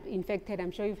infected,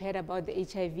 I'm sure you've heard about the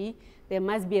HIV, there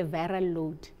must be a viral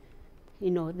load.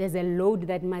 There's a load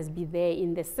that must be there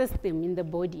in the system, in the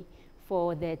body,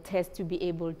 for the test to be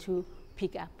able to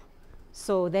pick up.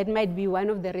 So that might be one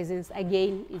of the reasons.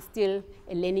 Again, it's still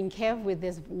a learning curve with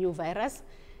this new virus.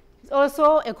 It's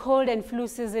also a cold and flu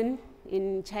season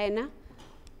in China.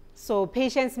 So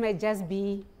patients might just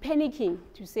be panicking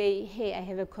to say, hey, I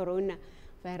have a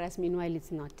coronavirus, meanwhile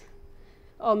it's not.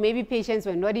 Or maybe patients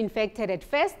were not infected at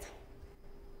first,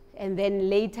 and then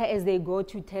later as they go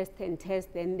to test,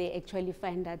 then they actually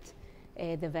find that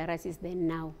the virus is then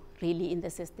now really in the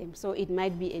system. So it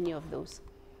might be any of those.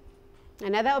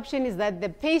 Another option is that the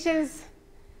patients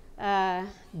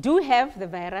do have the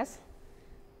virus,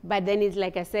 but then it's,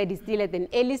 like I said, it's still at an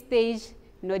early stage,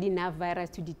 not enough virus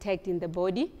to detect in the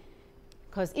body.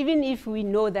 Because even if we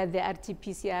know that the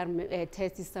RT-PCR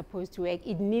test is supposed to work,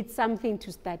 it needs something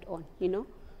to start on,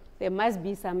 There must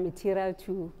be some material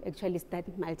to actually start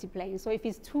multiplying. So if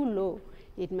it's too low,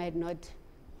 it might not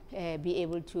be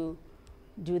able to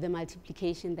do the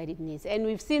multiplication that it needs. And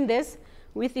we've seen this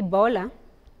with Ebola,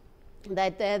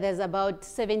 that there's about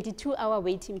 72-hour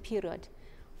waiting period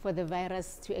for the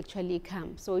virus to actually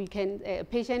come. So a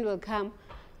patient will come,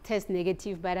 test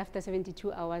negative, but after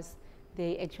 72 hours,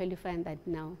 they actually find that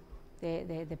now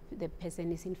the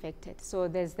person is infected. So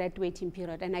there's that waiting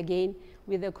period. And again,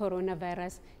 with the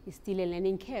coronavirus, it's still a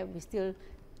learning curve. We're still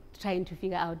trying to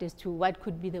figure out as to what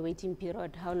could be the waiting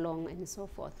period, how long, and so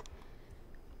forth.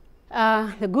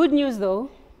 The good news,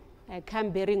 though, I come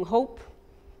bearing hope,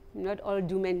 not all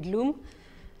doom and gloom.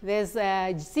 There's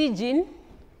Seegene,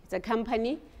 it's a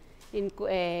company in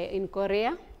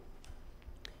Korea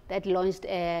that launched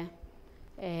an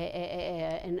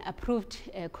approved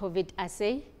COVID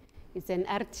assay. It's an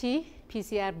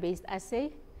RT-PCR-based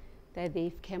assay that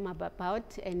they've come up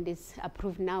about, and it's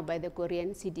approved now by the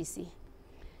Korean CDC.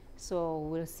 So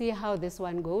we'll see how this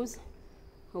one goes.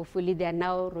 Hopefully they're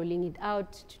now rolling it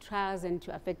out to trials and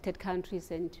to affected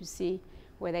countries, and to see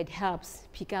whether it helps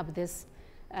pick up this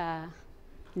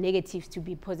negatives to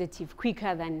be positive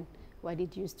quicker than what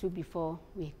it used to before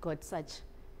we got such.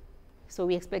 So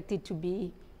we expect it to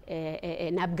be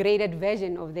an upgraded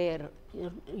version of their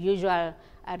usual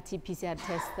RT-PCR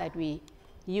test that we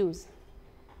use.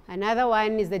 Another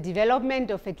one is the development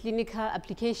of a clinical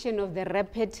application of the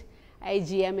rapid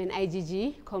IgM and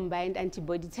IgG combined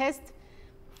antibody test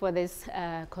for this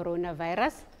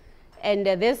coronavirus. And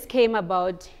this came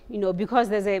about, because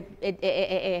there's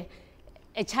a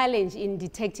challenge in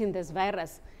detecting this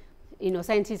virus.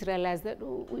 Scientists realized that,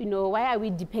 why are we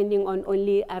depending on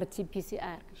only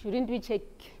RT-PCR? Shouldn't we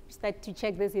start to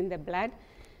check this in the blood,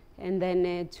 and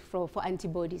then for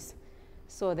antibodies?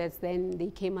 So then they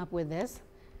came up with this.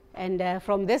 And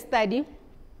from this study,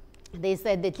 they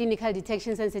said the clinical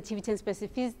detection sensitivity and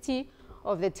specificity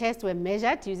of the test were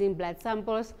measured using blood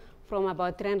samples from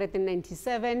about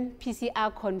 397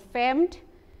 PCR confirmed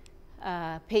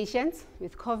patients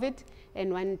with COVID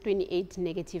and 128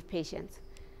 negative patients.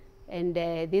 And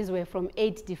these were from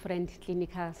 8 different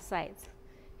clinical sites.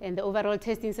 And the overall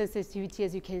testing sensitivity,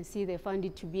 as you can see, they found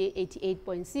it to be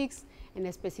 88.6 and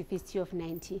a specificity of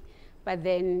 90. But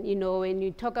then, when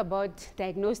you talk about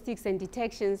diagnostics and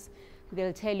detections,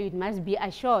 they'll tell you it must be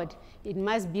assured. It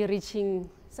must be reaching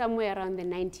somewhere around the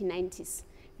 1990s,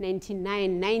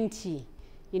 99, 90,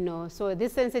 So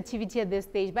this sensitivity at this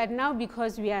stage, but now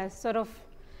because we are sort of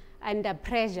under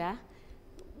pressure,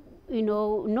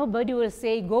 nobody will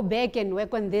say, go back and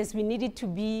work on this. We need it to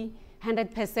be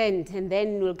 100%, and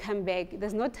then we'll come back.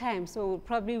 There's no time, so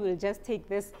probably we'll just take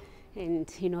this and,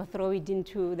 throw it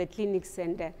into the clinics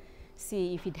and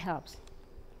see if it helps.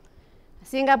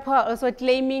 Singapore also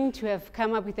claiming to have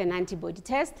come up with an antibody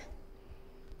test.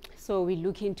 So we're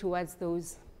looking towards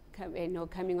those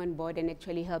coming on board and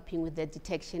actually helping with the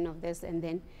detection of this and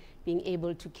then being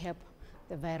able to cap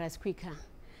the virus quicker.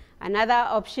 Another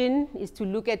option is to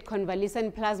look at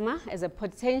convalescent plasma as a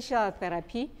potential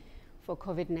therapy for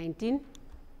COVID-19.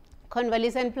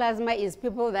 Convalescent plasma is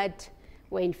people that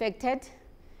were infected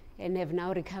and have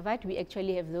now recovered. We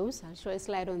actually have those. I'll show a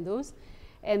slide on those.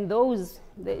 And those,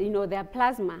 their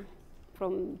plasma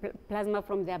from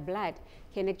their blood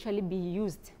can actually be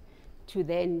used to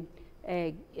then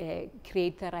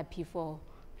create therapy for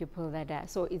people that are.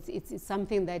 So it's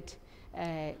something that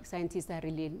scientists are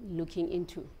really looking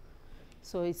into.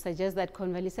 So it suggests that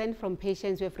convalescent from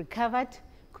patients who have recovered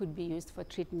could be used for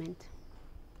treatment.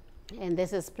 And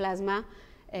this is plasma.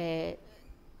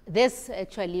 This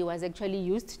was actually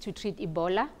used to treat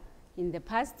Ebola in the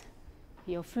past.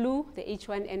 Your flu, the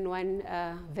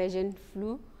H1N1 version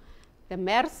flu. The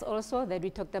MERS also that we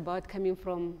talked about coming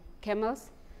from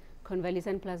camels.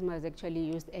 Convalescent plasma was actually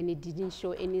used and it didn't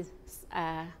show any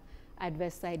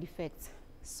adverse side effects.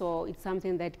 So it's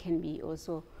something that can be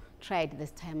also tried this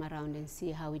time around and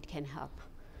see how it can help.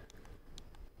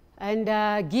 And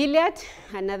Gilead,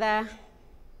 another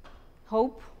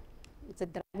hope, it's a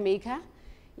drug maker.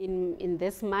 In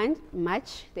this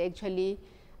March, they actually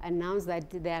announced that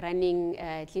they are running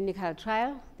a clinical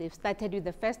trial. They've started with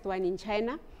the first one in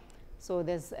China. So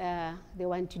they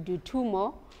want to do 2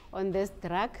 more on this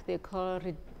drug. They call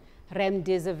it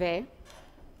remdesivir.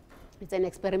 It's an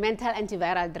experimental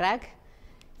antiviral drug.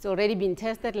 It's already been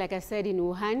tested, like I said, in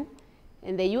Wuhan.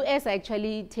 And the US are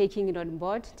actually taking it on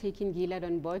board, taking Gilead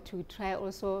on board to try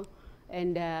also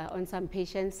and on some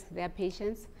patients, their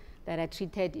patients that are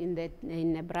treated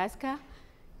in Nebraska.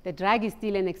 The drug is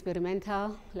still an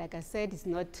experimental. Like I said, it's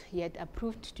not yet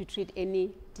approved to treat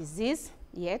any disease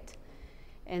yet.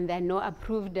 And there are no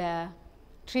approved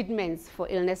treatments for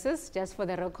illnesses, just for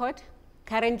the record.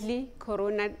 Currently,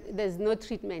 there's no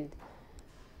treatment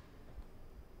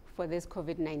for this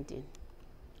COVID-19.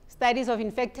 Studies of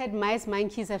infected mice,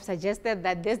 monkeys have suggested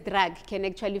that this drug can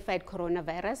actually fight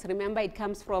coronavirus. Remember, it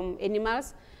comes from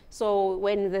animals. So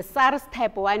when the SARS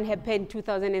type 1 happened in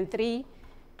 2003,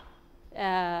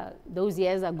 those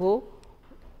years ago,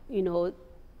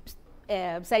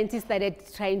 scientists started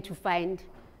trying to find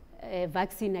a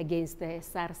vaccine against the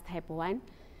SARS type 1.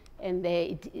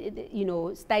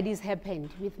 And studies happened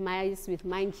with mice, with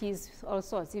monkeys, all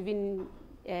sorts, even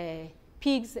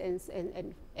pigs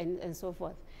and so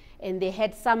forth. And they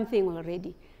had something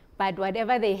already. But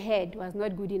whatever they had was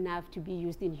not good enough to be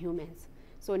used in humans.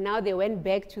 So now they went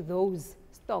back to those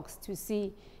stocks to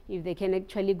see if they can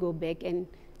actually go back and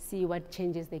see what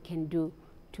changes they can do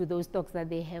to those stocks that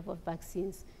they have of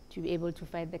vaccines to be able to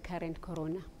fight the current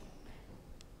corona.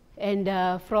 And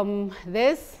from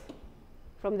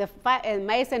the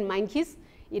mice and monkeys,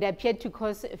 it appeared to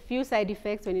cause a few side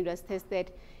effects when it was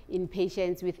tested in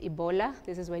patients with Ebola.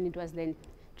 This is when it was then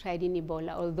tried in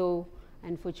Ebola, although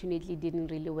unfortunately didn't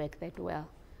really work that well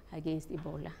against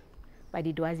Ebola. But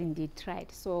it was indeed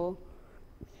tried. So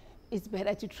it's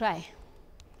better to try.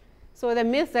 So the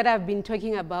myths that I've been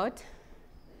talking about,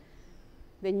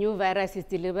 the new virus is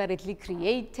deliberately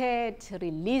created,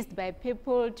 released by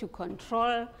people to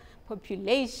control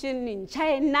population in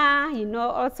China,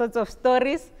 all sorts of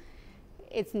stories.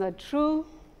 It's not true,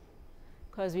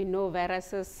 because we know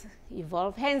viruses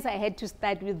evolve. Hence, I had to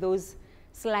start with those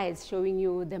slides showing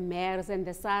you the MERS and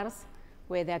the SARS,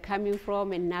 where they're coming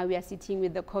from, and now we are sitting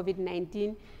with the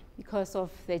COVID-19 because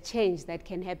of the change that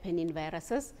can happen in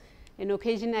viruses. And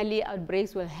occasionally,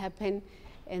 outbreaks will happen,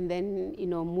 and then,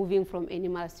 moving from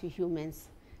animals to humans,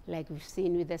 like we've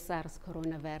seen with the SARS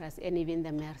coronavirus and even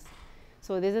the MERS.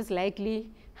 So this is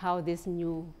likely how this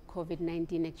new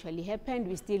COVID-19 actually happened.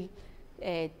 We're still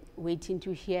waiting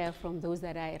to hear from those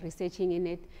that are researching in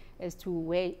it as to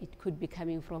where it could be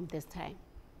coming from this time.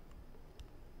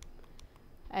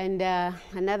 And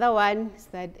another one is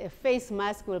that a face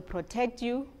mask will protect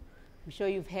you. I'm sure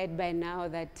you've heard by now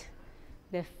that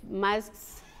the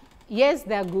masks, yes,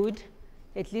 they're good.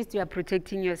 At least you are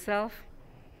protecting yourself.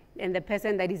 And the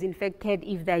person that is infected,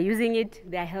 if they're using it,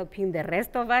 they're helping the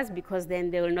rest of us, because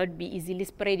then they will not be easily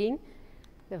spreading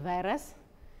the virus.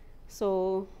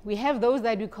 So we have those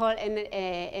that we call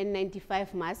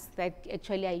N95 masks that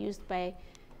actually are used by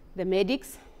the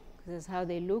medics. This is how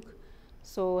they look.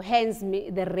 So hence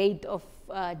the rate of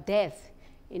death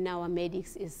in our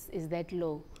medics is that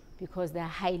low, because they're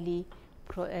highly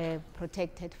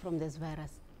protected from this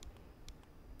virus.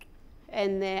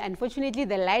 And unfortunately,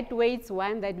 the lightweight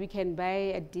one that we can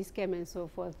buy at Discam and so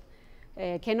forth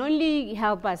can only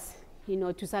help us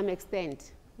to some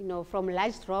extent, from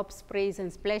large drops, sprays,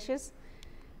 and splashes.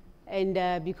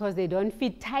 And because they don't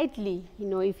fit tightly,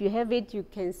 if you have it, you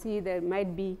can see there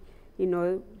might be,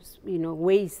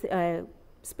 ways,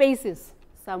 spaces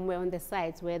somewhere on the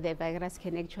sides where the virus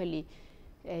can actually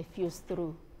fuse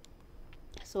through.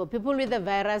 So people with the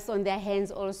virus on their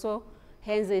hands also,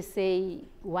 hence they say,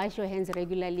 wash your hands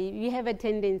regularly. We have a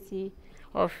tendency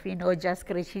of, just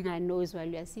scratching our nose while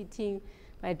we are sitting.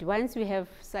 But once we have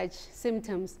such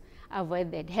symptoms,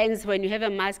 avoid that. Hence, when you have a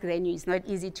mask, then it's not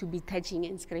easy to be touching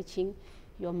and scratching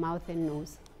your mouth and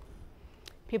nose.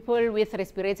 People with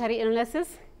respiratory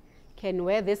illnesses can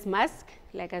wear this mask.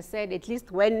 Like I said, at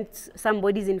least when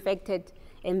somebody's infected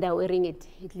and they're wearing it,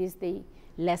 at least they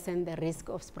lessen the risk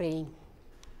of spraying.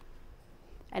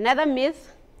 Another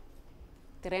myth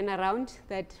that ran around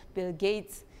that Bill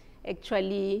Gates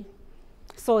actually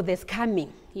saw this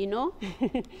coming,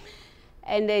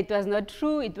 And it was not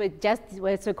true. It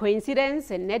was a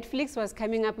coincidence. And Netflix was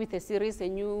coming up with a series, a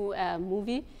new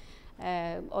movie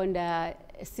on the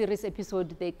series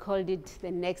episode. They called it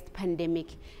The Next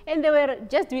Pandemic. And they were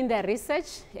just doing their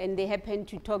research, and they happened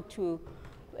to talk to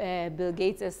Bill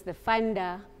Gates as the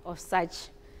funder of such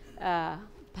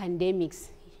pandemics,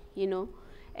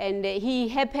 And he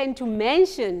happened to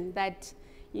mention that,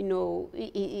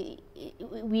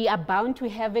 we are bound to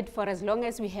have it for as long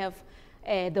as we have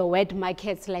the wet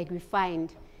markets like we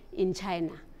find in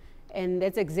China. And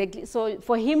that's exactly, so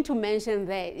for him to mention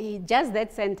that, just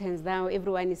that sentence now,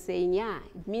 everyone is saying, yeah,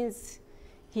 it means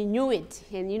he knew it.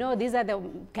 And these are the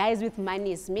guys with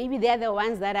monies. Maybe they're the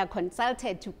ones that are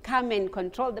consulted to come and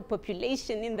control the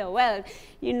population in the world.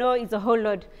 It's a whole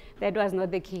lot. That was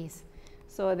not the case.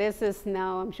 So this is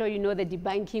now, I'm sure you know the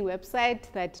debunking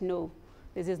website that no,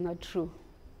 this is not true,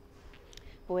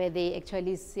 where they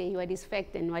actually say what is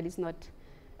fact and what is not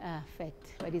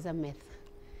fact, what is a myth.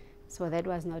 So that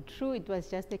was not true. It was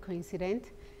just a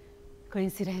coincidence.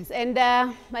 And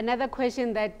another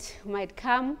question that might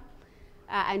come,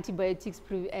 antibiotics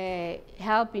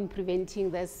help in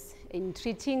preventing this, in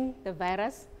treating the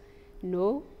virus?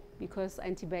 No, because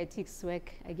antibiotics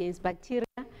work against bacteria.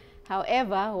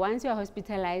 However, once you're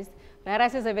hospitalized,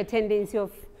 viruses have a tendency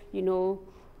of,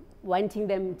 wanting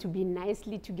them to be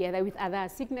nicely together with other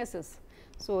sicknesses.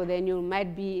 So then you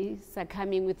might be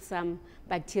succumbing with some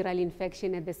bacterial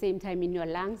infection at the same time in your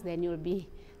lungs, then you'll be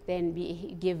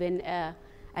given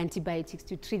antibiotics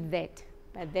to treat that.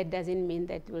 But that doesn't mean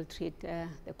that we'll treat the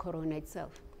corona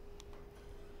itself.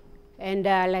 And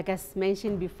like I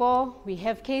mentioned before, we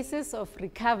have cases of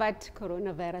recovered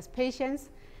coronavirus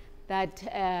patients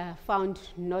that found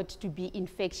not to be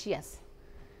infectious.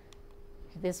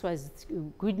 This was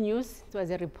good news. It was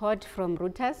a report from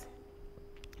Reuters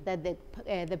that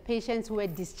the patients who were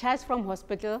discharged from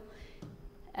hospital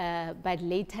but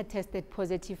later tested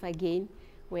positive again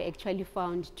were actually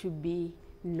found to be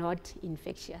not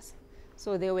infectious.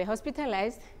 So they were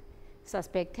hospitalized,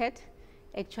 suspected,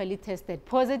 actually tested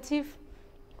positive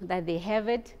that they have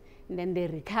it, and then they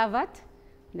recovered.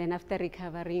 Then after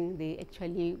recovering, they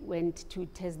actually went to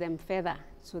test them further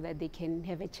so that they can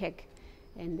have a check,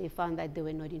 and they found that they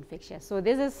were not infectious. So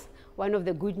this is one of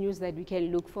the good news that we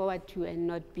can look forward to and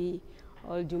not be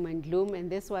all doom and gloom.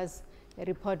 And this was a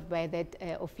report by that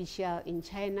official in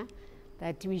China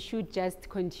that we should just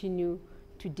continue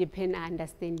to deepen our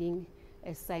understanding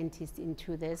as scientists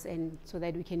into this, and so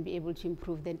that we can be able to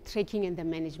improve the tracking and the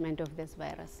management of this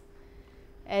virus.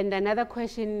 And another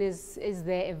question is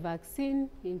there a vaccine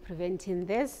in preventing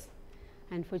this?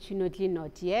 Unfortunately,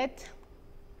 not yet.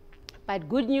 But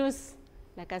good news,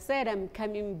 like I said, I'm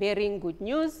bearing good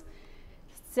news.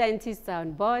 Scientists are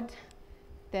on board.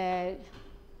 The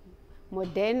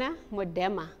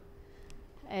Moderna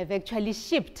have actually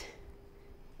shipped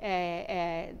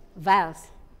vials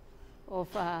of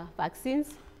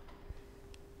vaccines.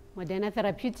 Moderna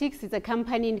Therapeutics is a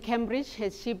company in Cambridge,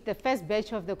 has shipped the first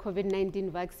batch of the COVID-19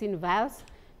 vaccine vials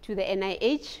to the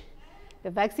NIH.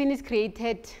 The vaccine was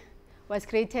created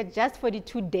just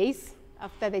 42 days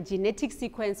after the genetic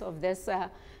sequence of this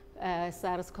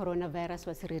SARS coronavirus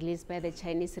was released by the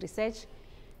Chinese research.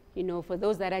 For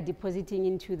those that are depositing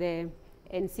into the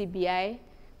NCBI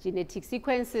genetic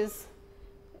sequences,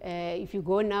 if you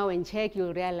go now and check,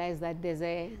 you'll realize that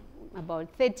there's about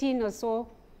 13 or so,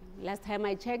 last time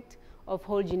I checked, of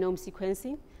whole genome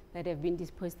sequencing that have been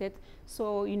deposited.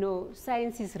 So,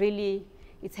 science is really,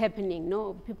 it's happening.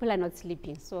 No, people are not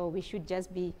sleeping. So we should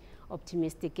just be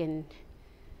optimistic and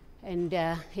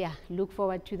look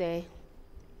forward to the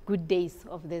good days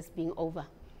of this being over.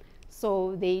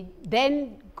 So they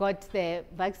then got the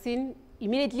vaccine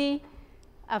immediately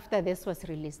after this was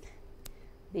released.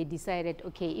 they decided,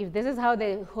 okay, if this is how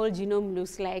the whole genome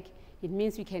looks like, it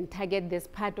means we can target this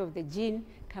part of the gene,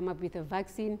 come up with a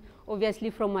vaccine. Obviously,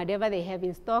 from whatever they have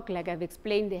in stock, like I've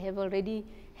explained, they have already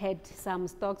had some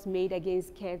stocks made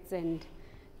against cats and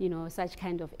such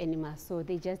kind of animals. So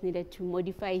they just needed to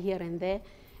modify here and there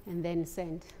and then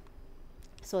send.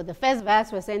 So the first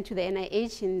batch was sent to the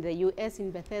NIH in the US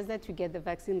in Bethesda to get the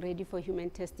vaccine ready for human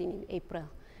testing in April.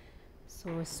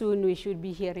 So soon we should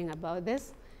be hearing about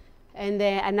this. And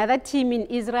another team in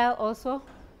Israel also.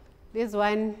 This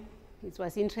one, it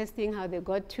was interesting how they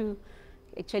got to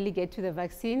actually get to the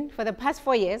vaccine. For the past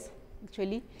 4 years,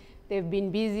 actually, they've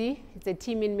been busy. It's a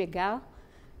team in Megal,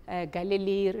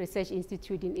 Galilee Research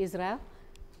Institute in Israel.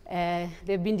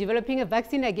 They've been developing a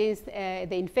vaccine against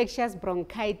the infectious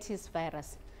bronchitis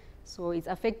virus. So it's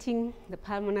affecting the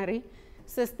pulmonary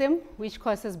system, which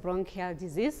causes bronchial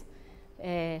disease,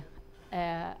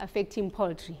 affecting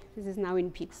poultry. This is now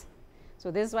in pigs. So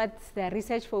this is what their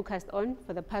research focused on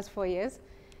for the past 4 years.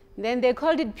 Then they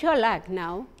called it pure luck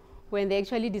now, when they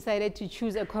actually decided to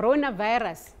choose a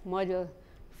coronavirus model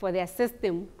for their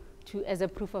system as a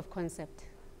proof of concept.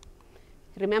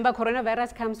 Remember,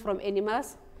 coronavirus comes from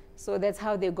animals, so that's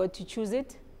how they got to choose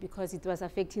it, because it was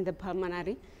affecting the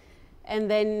pulmonary. And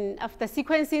then after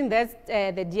sequencing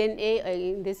the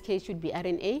DNA, in this case should be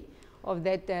RNA, of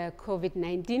that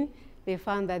COVID-19, they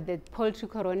found that the poultry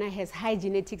corona has high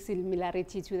genetic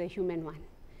similarity to the human one,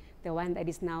 the one that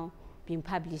is now being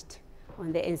published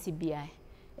on the NCBI.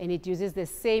 And it uses the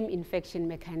same infection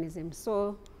mechanism.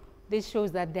 So this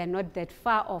shows that they're not that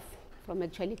far off from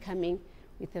actually coming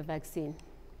with a vaccine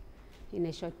in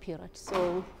a short period.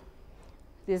 So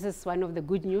this is one of the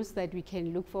good news that we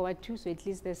can look forward to. So at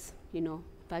least there's,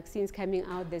 vaccines coming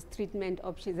out, there's treatment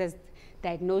options, there's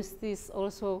diagnosis,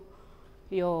 also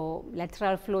your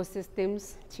lateral flow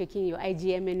systems, checking your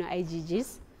IgM and your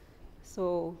IgGs.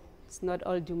 So it's not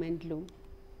all doom and gloom.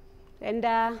 And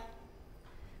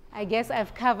I guess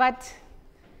I've covered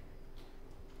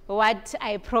what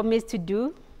I promised to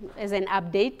do as an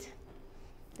update.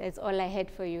 That's all I had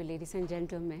for you, ladies and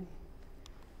gentlemen.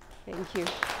 Thank you.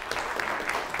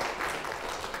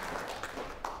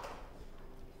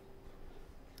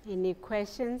 Any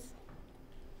questions?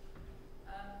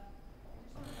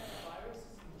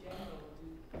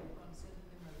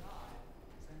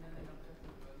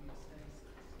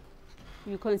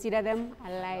 You consider them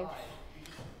alive.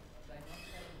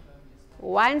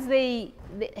 Once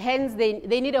hence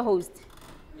they need a host.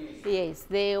 Yes,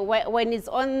 when it's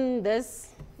on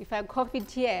this, if I cough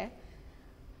it here,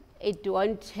 it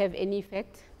won't have any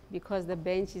effect because the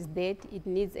bench is dead. It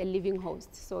needs a living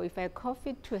host. So if I cough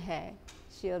it to her,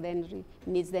 she'll then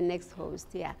needs the next host.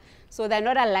 Yeah. So they're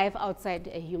not alive outside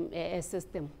a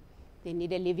system. They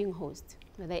need a living host,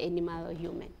 whether animal or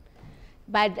human.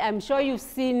 But I'm sure you've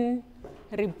seen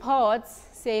reports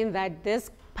saying that this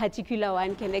particular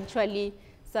one can actually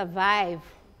survive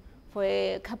for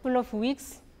a couple of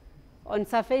weeks on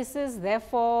surfaces.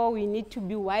 Therefore, we need to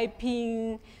be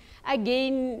wiping.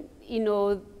 Again,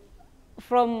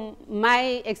 from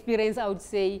my experience, I would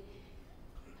say,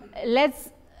 let's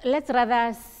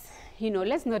rather,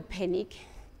 let's not panic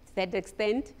to that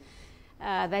extent.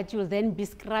 That you'll then be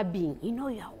scrubbing.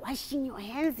 You're washing your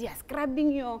hands, you're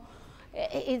scrubbing your.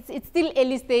 It's still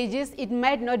early stages. It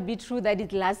might not be true that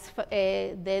it lasts.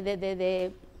 I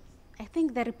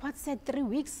think the report said 3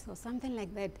 weeks or something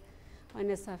like that on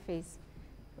the surface.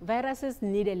 Viruses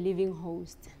need a living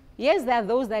host. Yes, there are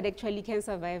those that actually can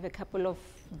survive a couple of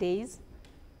days,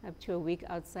 up to a week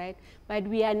outside, but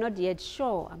we are not yet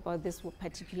sure about this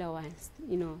particular one.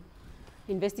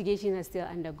 Investigations are still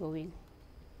going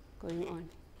on.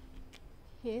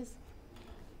 Yes.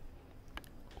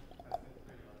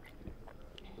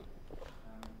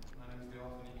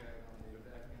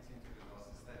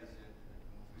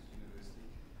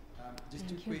 Just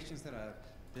two questions that I have.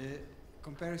 The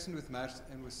comparison with MERS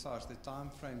and with SARS, the time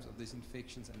frames of these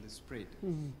infections and the spread.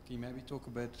 Mm-hmm. Can you maybe talk a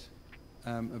bit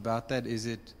about that? Is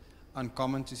it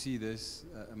uncommon to see this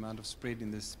amount of spread in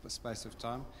this space of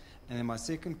time? And then my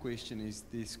second question is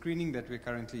the screening that we're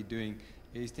currently doing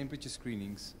is temperature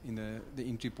screenings in the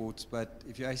entry ports, but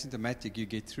if you're asymptomatic, you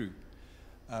get through.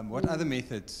 What other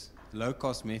methods,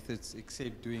 low-cost methods,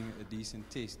 except doing a decent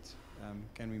test,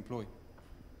 can we employ?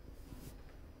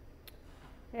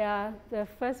 Yeah, the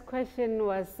first question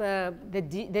was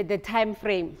the time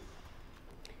frame.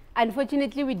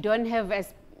 Unfortunately, we don't have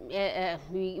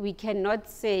we cannot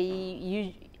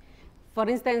say. For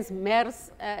instance,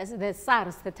 MERS, the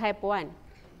SARS, the type 1,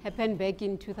 happened back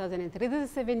in 2003. This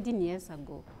is 17 years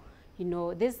ago.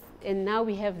 And now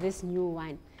we have this new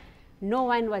one. No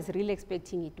one was really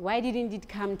expecting it. Why didn't it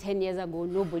come 10 years ago?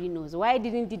 Nobody knows. Why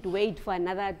didn't it wait for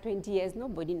another 20 years?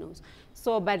 Nobody knows.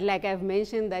 So, but like I've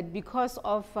mentioned, that because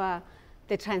of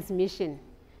the transmission,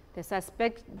 the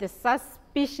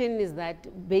suspicion is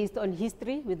that based on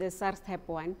history with the SARS type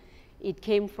 1, it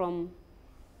came from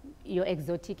your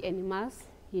exotic animals,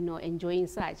 you know, enjoying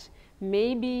such.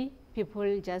 Maybe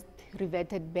people just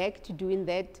reverted back to doing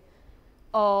that,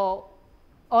 or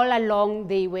all along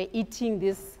they were eating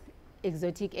these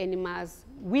exotic animals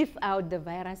without the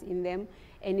virus in them,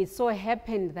 and it so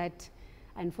happened that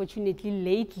unfortunately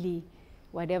lately,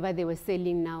 whatever they were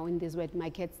selling now in these wet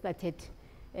markets started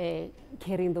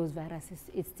carrying those viruses.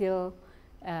 It's still,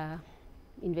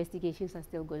 investigations are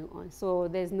still going on. So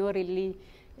there's no really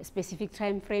a specific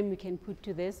time frame we can put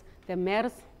to this. The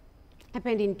MERS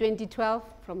happened in 2012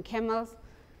 from camels.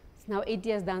 It's now 8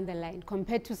 years down the line,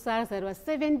 compared to SARS that was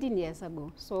 17 years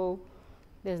ago. So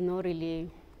there's no really,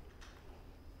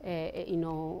 you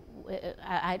know,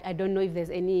 I don't know if there's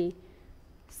any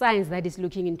science that is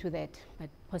looking into that, but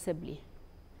possibly.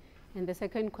 And the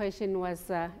second question was,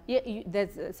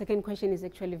 the second question is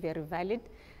actually very valid.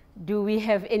 Do we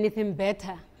have anything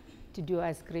better to do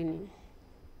our screening?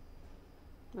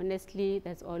 Honestly,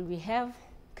 that's all we have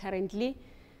currently.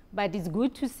 But it's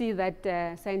good to see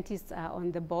that scientists are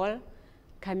on the ball,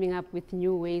 coming up with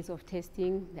new ways of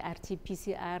testing. The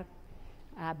RT-PCR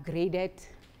upgraded,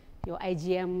 your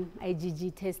IgM,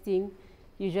 IgG testing.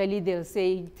 Usually they'll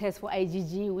say test for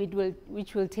IgG,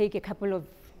 which will take a couple of,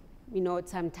 you know,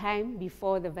 some time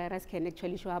before the virus can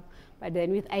actually show up. But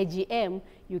then with IgM,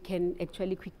 you can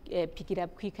actually pick it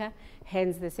up quicker.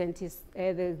 Hence, the scientists,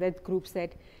 that group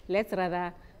said, let's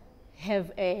rather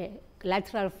have a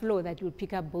lateral flow that will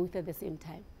pick up both at the same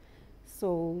time.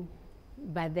 So,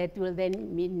 but that will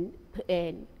then mean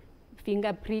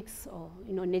finger pricks or,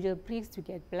 you know, nasal pricks to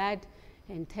get blood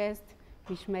and test,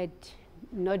 which might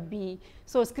not be.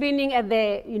 So screening at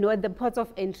the, you know, at the ports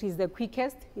of entry is the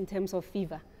quickest in terms of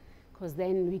fever, because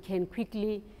then we can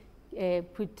quickly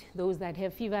put those that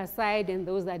have fever aside and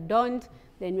those that don't,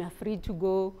 then you are free to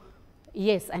go.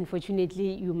 Yes,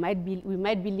 unfortunately, we might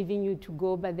be leaving you to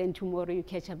go, but then tomorrow you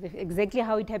catch up. Exactly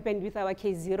how it happened with our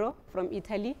case 0 from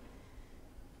Italy.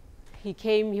 He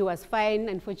came, he was fine.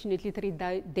 Unfortunately, 3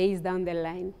 days down the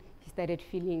line, he started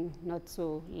feeling not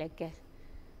so lekker.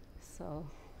 So,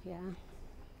 yeah.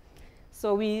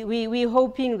 So we're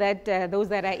hoping that those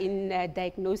that are in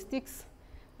diagnostics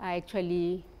are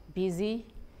actually busy,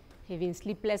 having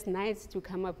sleepless nights to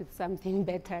come up with something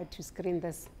better to screen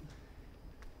this.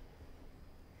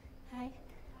 Hi. I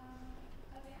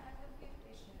have a few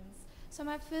questions. So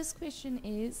my first question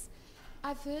is,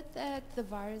 I've heard that the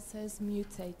virus has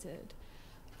mutated.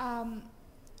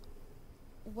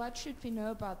 What should we know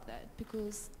about that?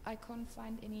 Because I can't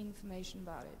find any information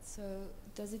about it. So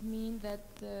does it mean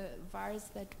that the virus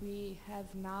that we have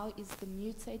now is the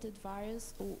mutated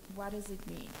virus, or what does it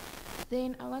mean?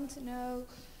 Then I want to know,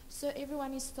 so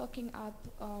everyone is stocking up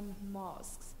on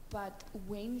masks, but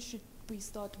when should we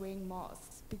start wearing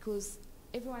masks? Because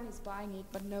everyone is buying it,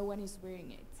 but no one is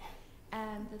wearing it.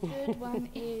 And the third one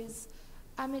is,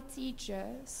 I'm a teacher,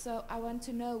 so I want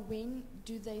to know, when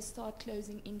do they start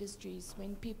closing industries?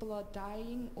 When people are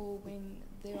dying or when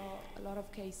there are a lot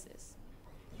of cases?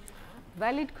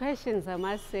 Valid questions, I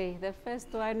must say. The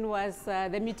first one was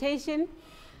the mutation.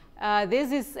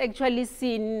 This is actually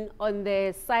seen on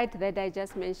the site that I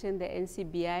just mentioned, the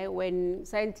NCBI, when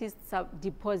scientists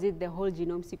deposit the whole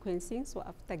genome sequencing. So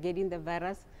after getting the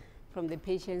virus from the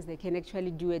patients, they can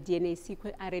actually do a RNA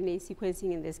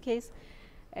sequencing in this case,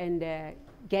 and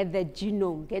get the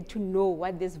genome, get to know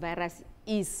what this virus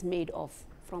is made of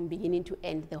from beginning to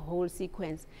end, the whole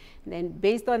sequence. And then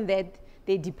based on that,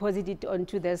 they deposit it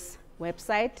onto this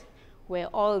website where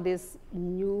all these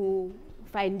new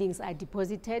findings are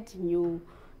deposited, new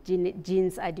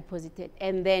genes are deposited.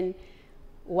 And then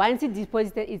once it's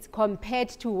deposited, it's compared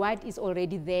to what is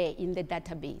already there in the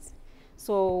database.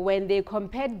 So when they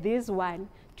compared this one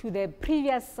to the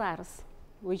previous SARS,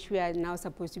 which we are now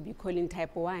supposed to be calling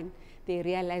type 1, they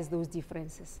realized those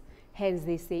differences. Hence,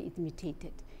 they say it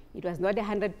mutated. It was not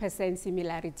 100%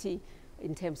 similarity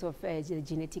in terms of the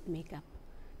genetic makeup.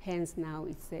 Hence, now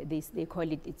it's, they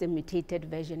call it, it's a mutated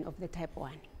version of the type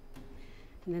 1.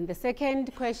 And then the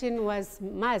second question was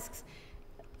masks.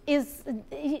 Is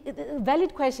a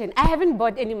valid question. I haven't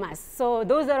bought any masks. So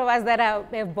those of us that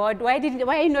have bought, why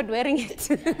are you not wearing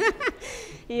it?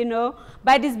 You know,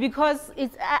 but it's because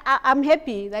I'm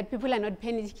happy that people are not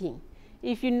panicking.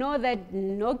 If you know that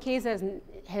no case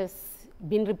has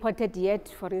been reported yet,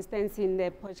 for instance, in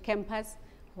the Poch campus,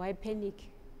 why panic?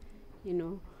 You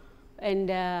know, And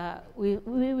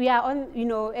we are on,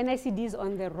 NICD is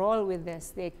on the roll with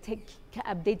this. They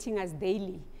updating us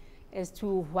daily as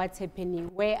to what's happening,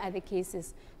 where are the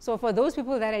cases. So for those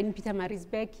people that are in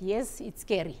Pietermaritzburg, yes, it's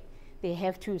scary. They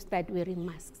have to start wearing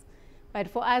masks. But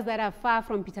for us that are far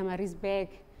from Pietermaritzburg,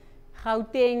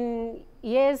 Gauteng,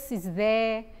 yes, it's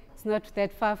there. It's not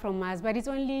that far from us, but it's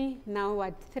only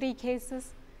now, 3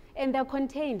 cases? And they're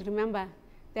contained, remember.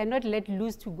 They're not let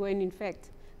loose to go and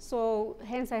infect. So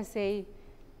hence I say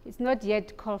it's not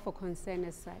yet call for concern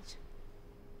as such.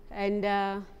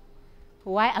 And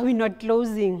why are we not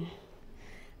closing?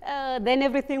 Then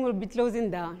everything will be closing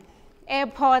down.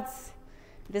 Airports,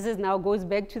 this is now goes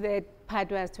back to the part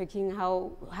where I was talking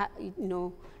how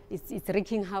it's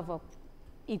wreaking havoc.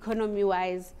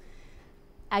 Economy-wise,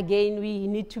 again, we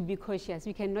need to be cautious.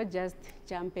 We cannot just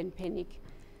jump and panic.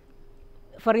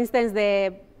 For instance,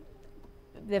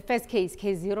 the first case,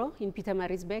 case 0 in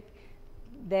Pietermaritzburg,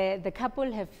 the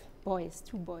couple have boys,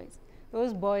 2 boys.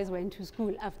 Those boys went to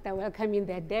school after welcoming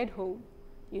their dad home,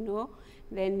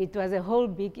 Then it was a whole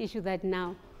big issue that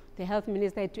now the health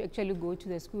minister had to actually go to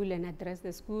the school and address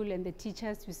the school and the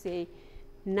teachers to say,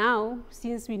 now,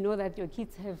 since we know that your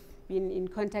kids have been in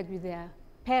contact with their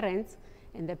parents,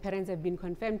 and the parents have been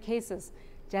confirmed cases,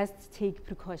 just take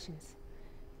precautions.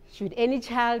 Should any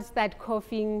child start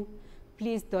coughing,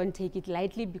 please don't take it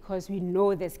lightly because we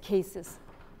know there's cases,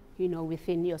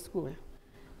 within your school.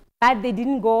 But they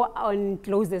didn't go and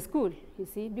close the school, you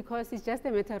see, because it's just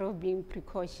a matter of being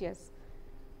precautious.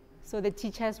 So the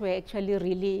teachers were actually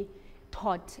really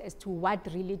taught as to what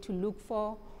really to look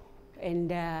for,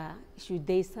 and should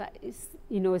they,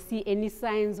 see any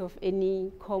signs of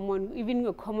any even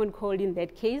a common cold in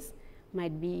that case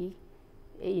might be,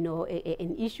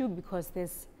 an issue because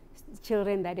there's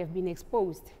children that have been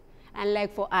exposed.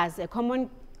 Unlike for us, a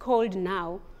common cold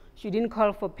now shouldn't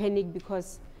call for panic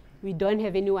because we don't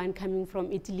have anyone coming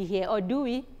from Italy here, or do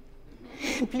we?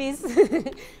 Please,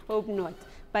 hope not.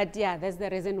 But yeah, that's the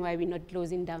reason why we're not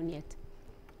closing down yet.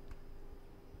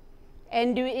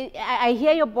 And I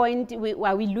hear your point,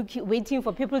 while we're waiting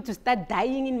for people to start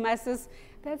dying in masses.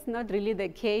 That's not really the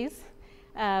case.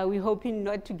 We're hoping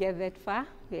not to get that far,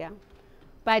 yeah.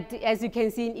 But as you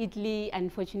can see in Italy,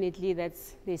 unfortunately,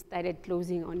 they started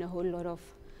closing on a whole lot of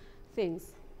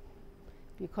things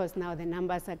because now the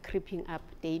numbers are creeping up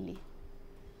daily.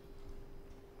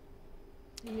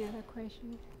 Any other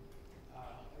questions?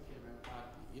 Okay, ma'am.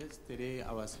 Yesterday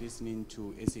I was listening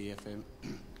to SAFM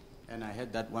and I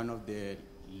heard that one of the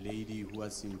lady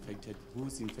who's infected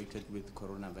with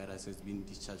coronavirus has been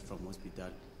discharged from hospital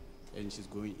and she's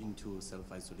going into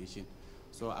self-isolation.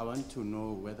 So I want to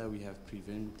know whether we have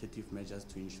preventative measures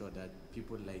to ensure that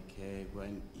people like her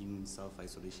going in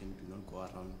self-isolation do not go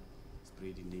around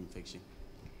spreading the infection.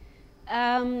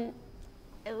 I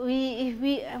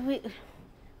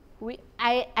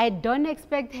don't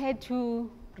expect her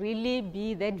to really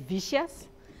be that vicious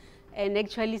and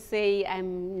actually say,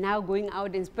 I'm now going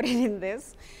out and spreading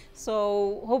this.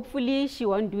 So hopefully she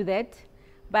won't do that.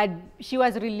 But she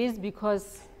was released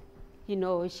because, she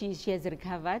has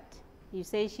recovered. You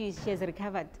say she has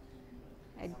recovered.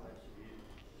 She said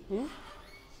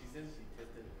she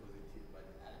tested positive, but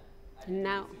I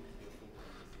now,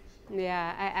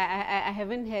 yeah, I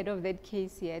haven't heard of that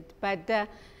case yet. But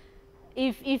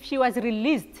if she was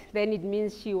released, then it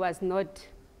means she was not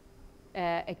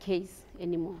a case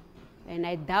anymore. And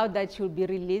I doubt that she'll be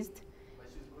released. But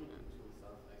she's going into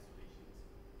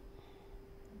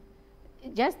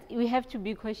self-isolation. Just, we have to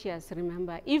be cautious,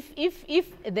 remember. If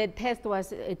the test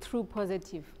was a true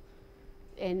positive,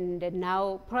 and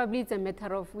now probably it's a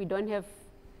matter of we don't have,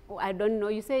 I don't know,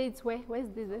 you say it's where's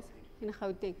this? In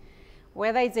Gauteng.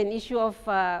 Whether it's an issue of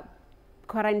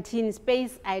quarantine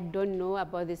space, I don't know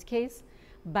about this case.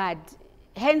 But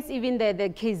hence even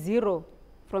the case 0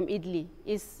 from Italy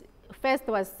first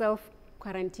was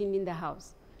self-quarantine in the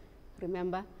house,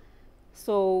 remember?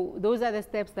 So those are the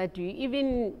steps that you,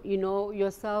 even,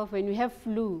 yourself, when you have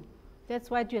flu, that's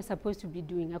what you're supposed to be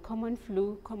doing. A common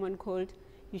flu, common cold,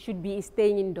 you should be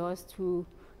staying indoors to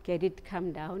get it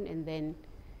calmed down, and then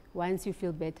once you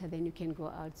feel better, then you can go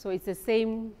out. So it's the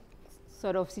same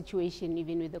sort of situation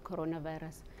even with the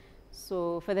coronavirus.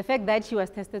 So for the fact that she was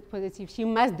tested positive, she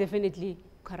must definitely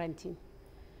quarantine.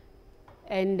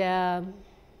 And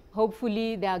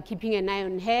hopefully they are keeping an eye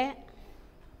on her.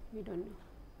 We don't know.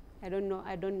 I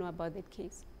don't know about that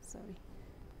case. Sorry.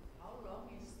 How long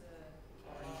is the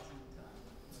quarantine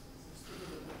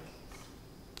time?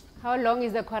 How long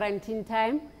is the quarantine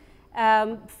time?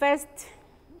 First,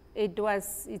 it's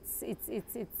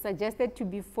suggested to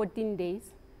be 14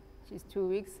 days, which is 2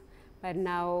 weeks. But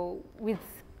now with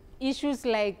issues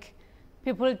like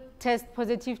people test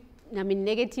positive,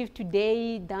 negative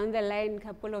today, down the line, a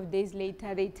couple of days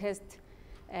later, they test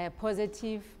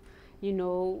positive.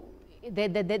 The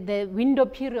window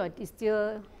period is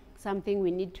still something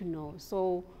we need to know.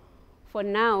 So for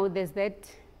now, there's that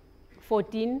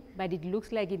 14, but it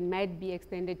looks like it might be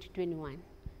extended to 21.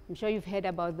 I'm sure you've heard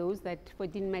about those, that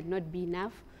 14 might not be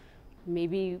enough.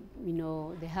 Maybe,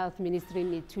 the health ministry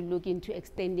need to look into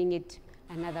extending it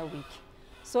another week.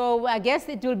 So I guess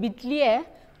it will be clear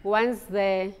once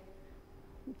the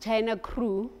China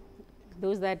crew,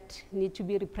 those that need to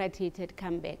be repatriated,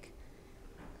 come back.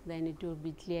 Then it will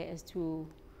be clear as to,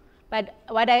 but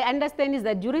what I understand is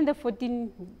that during the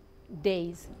 14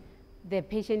 days, the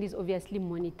patient is obviously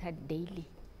monitored daily.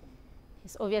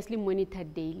 It's obviously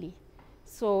monitored daily.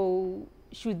 So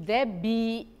should there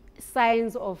be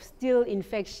signs of still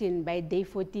infection by day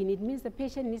 14, it means the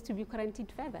patient needs to be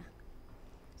quarantined further.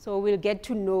 So we'll get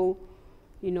to know,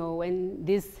 when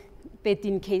these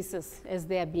 13 cases, as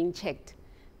they are being checked,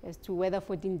 as to whether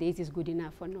 14 days is good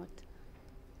enough or not.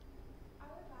 I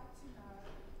would like to know,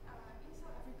 in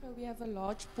South Africa we have a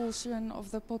large portion of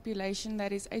the population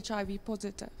that is HIV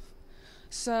positive.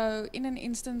 So in an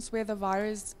instance where the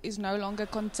virus is no longer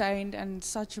contained and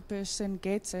such a person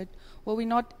gets it, will we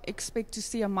not expect to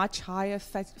see a much higher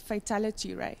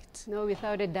fatality rate? No,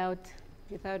 without a doubt.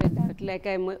 Without a doubt. Like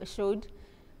I showed,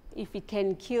 if it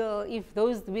can kill, if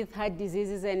those with heart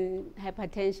diseases and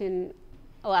hypertension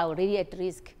are already at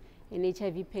risk, an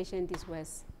HIV patient is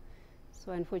worse.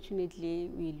 So unfortunately,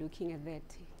 we're looking at that,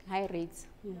 high rates.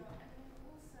 Yeah.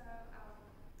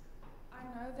 I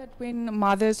know that when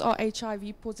mothers are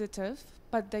HIV positive,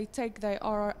 but they take their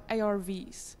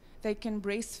ARVs, they can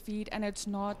breastfeed and it's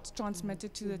not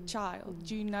transmitted to the child.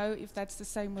 Do you know if that's the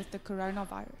same with the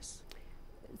coronavirus?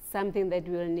 It's something that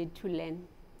we'll need to learn.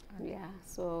 Okay. Yeah,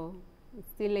 so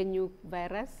it's still a new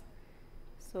virus.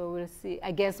 So we'll see.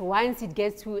 I guess once it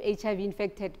gets to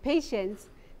HIV-infected patients,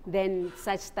 then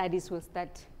such studies will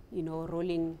start,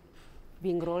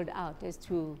 being rolled out as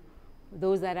to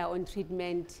those that are on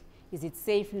treatment. Is it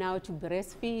safe now to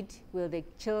breastfeed? Will the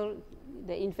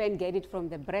infant get it from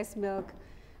the breast milk?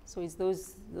 So it's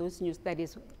those new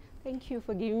studies. Thank you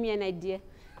for giving me an idea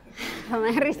for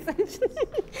my research.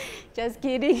 Just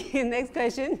kidding. Next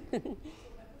question.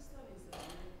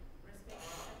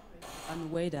 And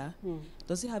weather,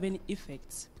 does it have any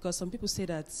effects? Because some people say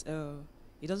that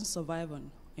it doesn't survive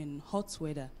in hot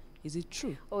weather. Is it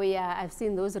true? Oh yeah, I've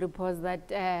seen those reports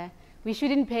that we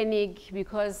shouldn't panic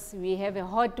because we have a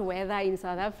hot weather in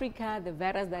South Africa. The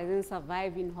virus doesn't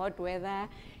survive in hot weather.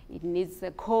 It needs a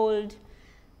cold.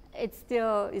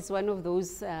 It's one of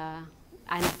those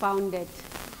unfounded,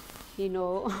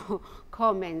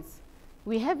 comments.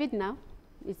 We have it now.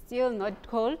 It's still not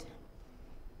cold.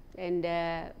 And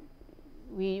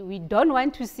we don't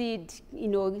want to see it,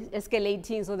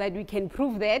 escalating so that we can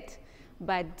prove that,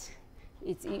 but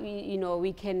it's,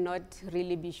 we cannot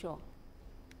really be sure.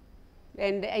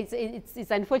 And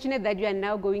it's unfortunate that we are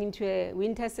now going into a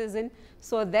winter season,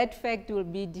 so that fact will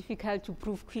be difficult to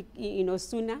prove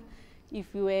sooner.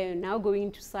 If we were now going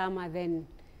into summer, then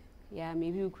yeah,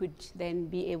 maybe we could then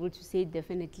be able to say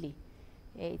definitely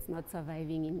it's not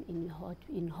surviving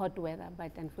in hot weather.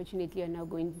 But unfortunately, we are now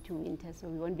going into winter, so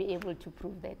we won't be able to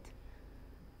prove that.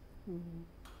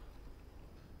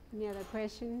 Any other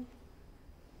question?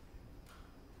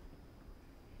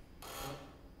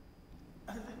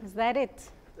 Is that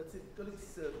it? That's it.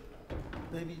 Colleagues,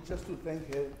 maybe just to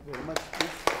thank her very much,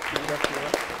 please.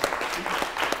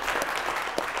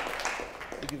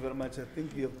 Thank you very much. I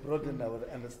think we have broadened our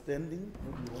understanding.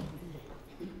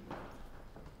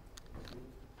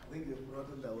 I think we have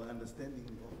broadened our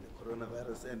understanding of the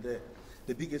coronavirus, and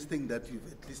the biggest thing that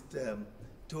you've at least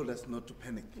told us not to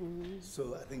panic.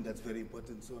 So I think that's very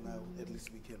important. So now at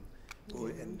least we can go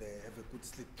and have a good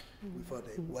sleep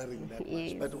without worrying that much.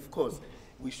 Yes. But of course,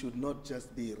 we should not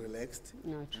just be relaxed.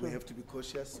 No, we have to be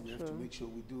cautious. We have to make sure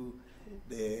we do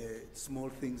the small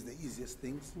things, the easiest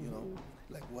things,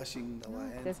 like washing our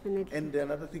hands. Definitely. And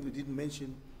another thing we didn't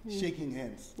mention, shaking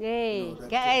hands. Hey,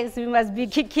 guys, we must be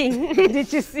kicking.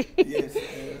 Did you see? Yes,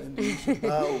 and we should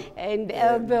bow. And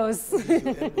elbows.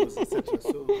 Elbows, etc.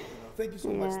 So, thank you so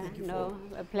much. Thank you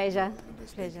a pleasure.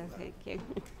 Pleasure. Thank you.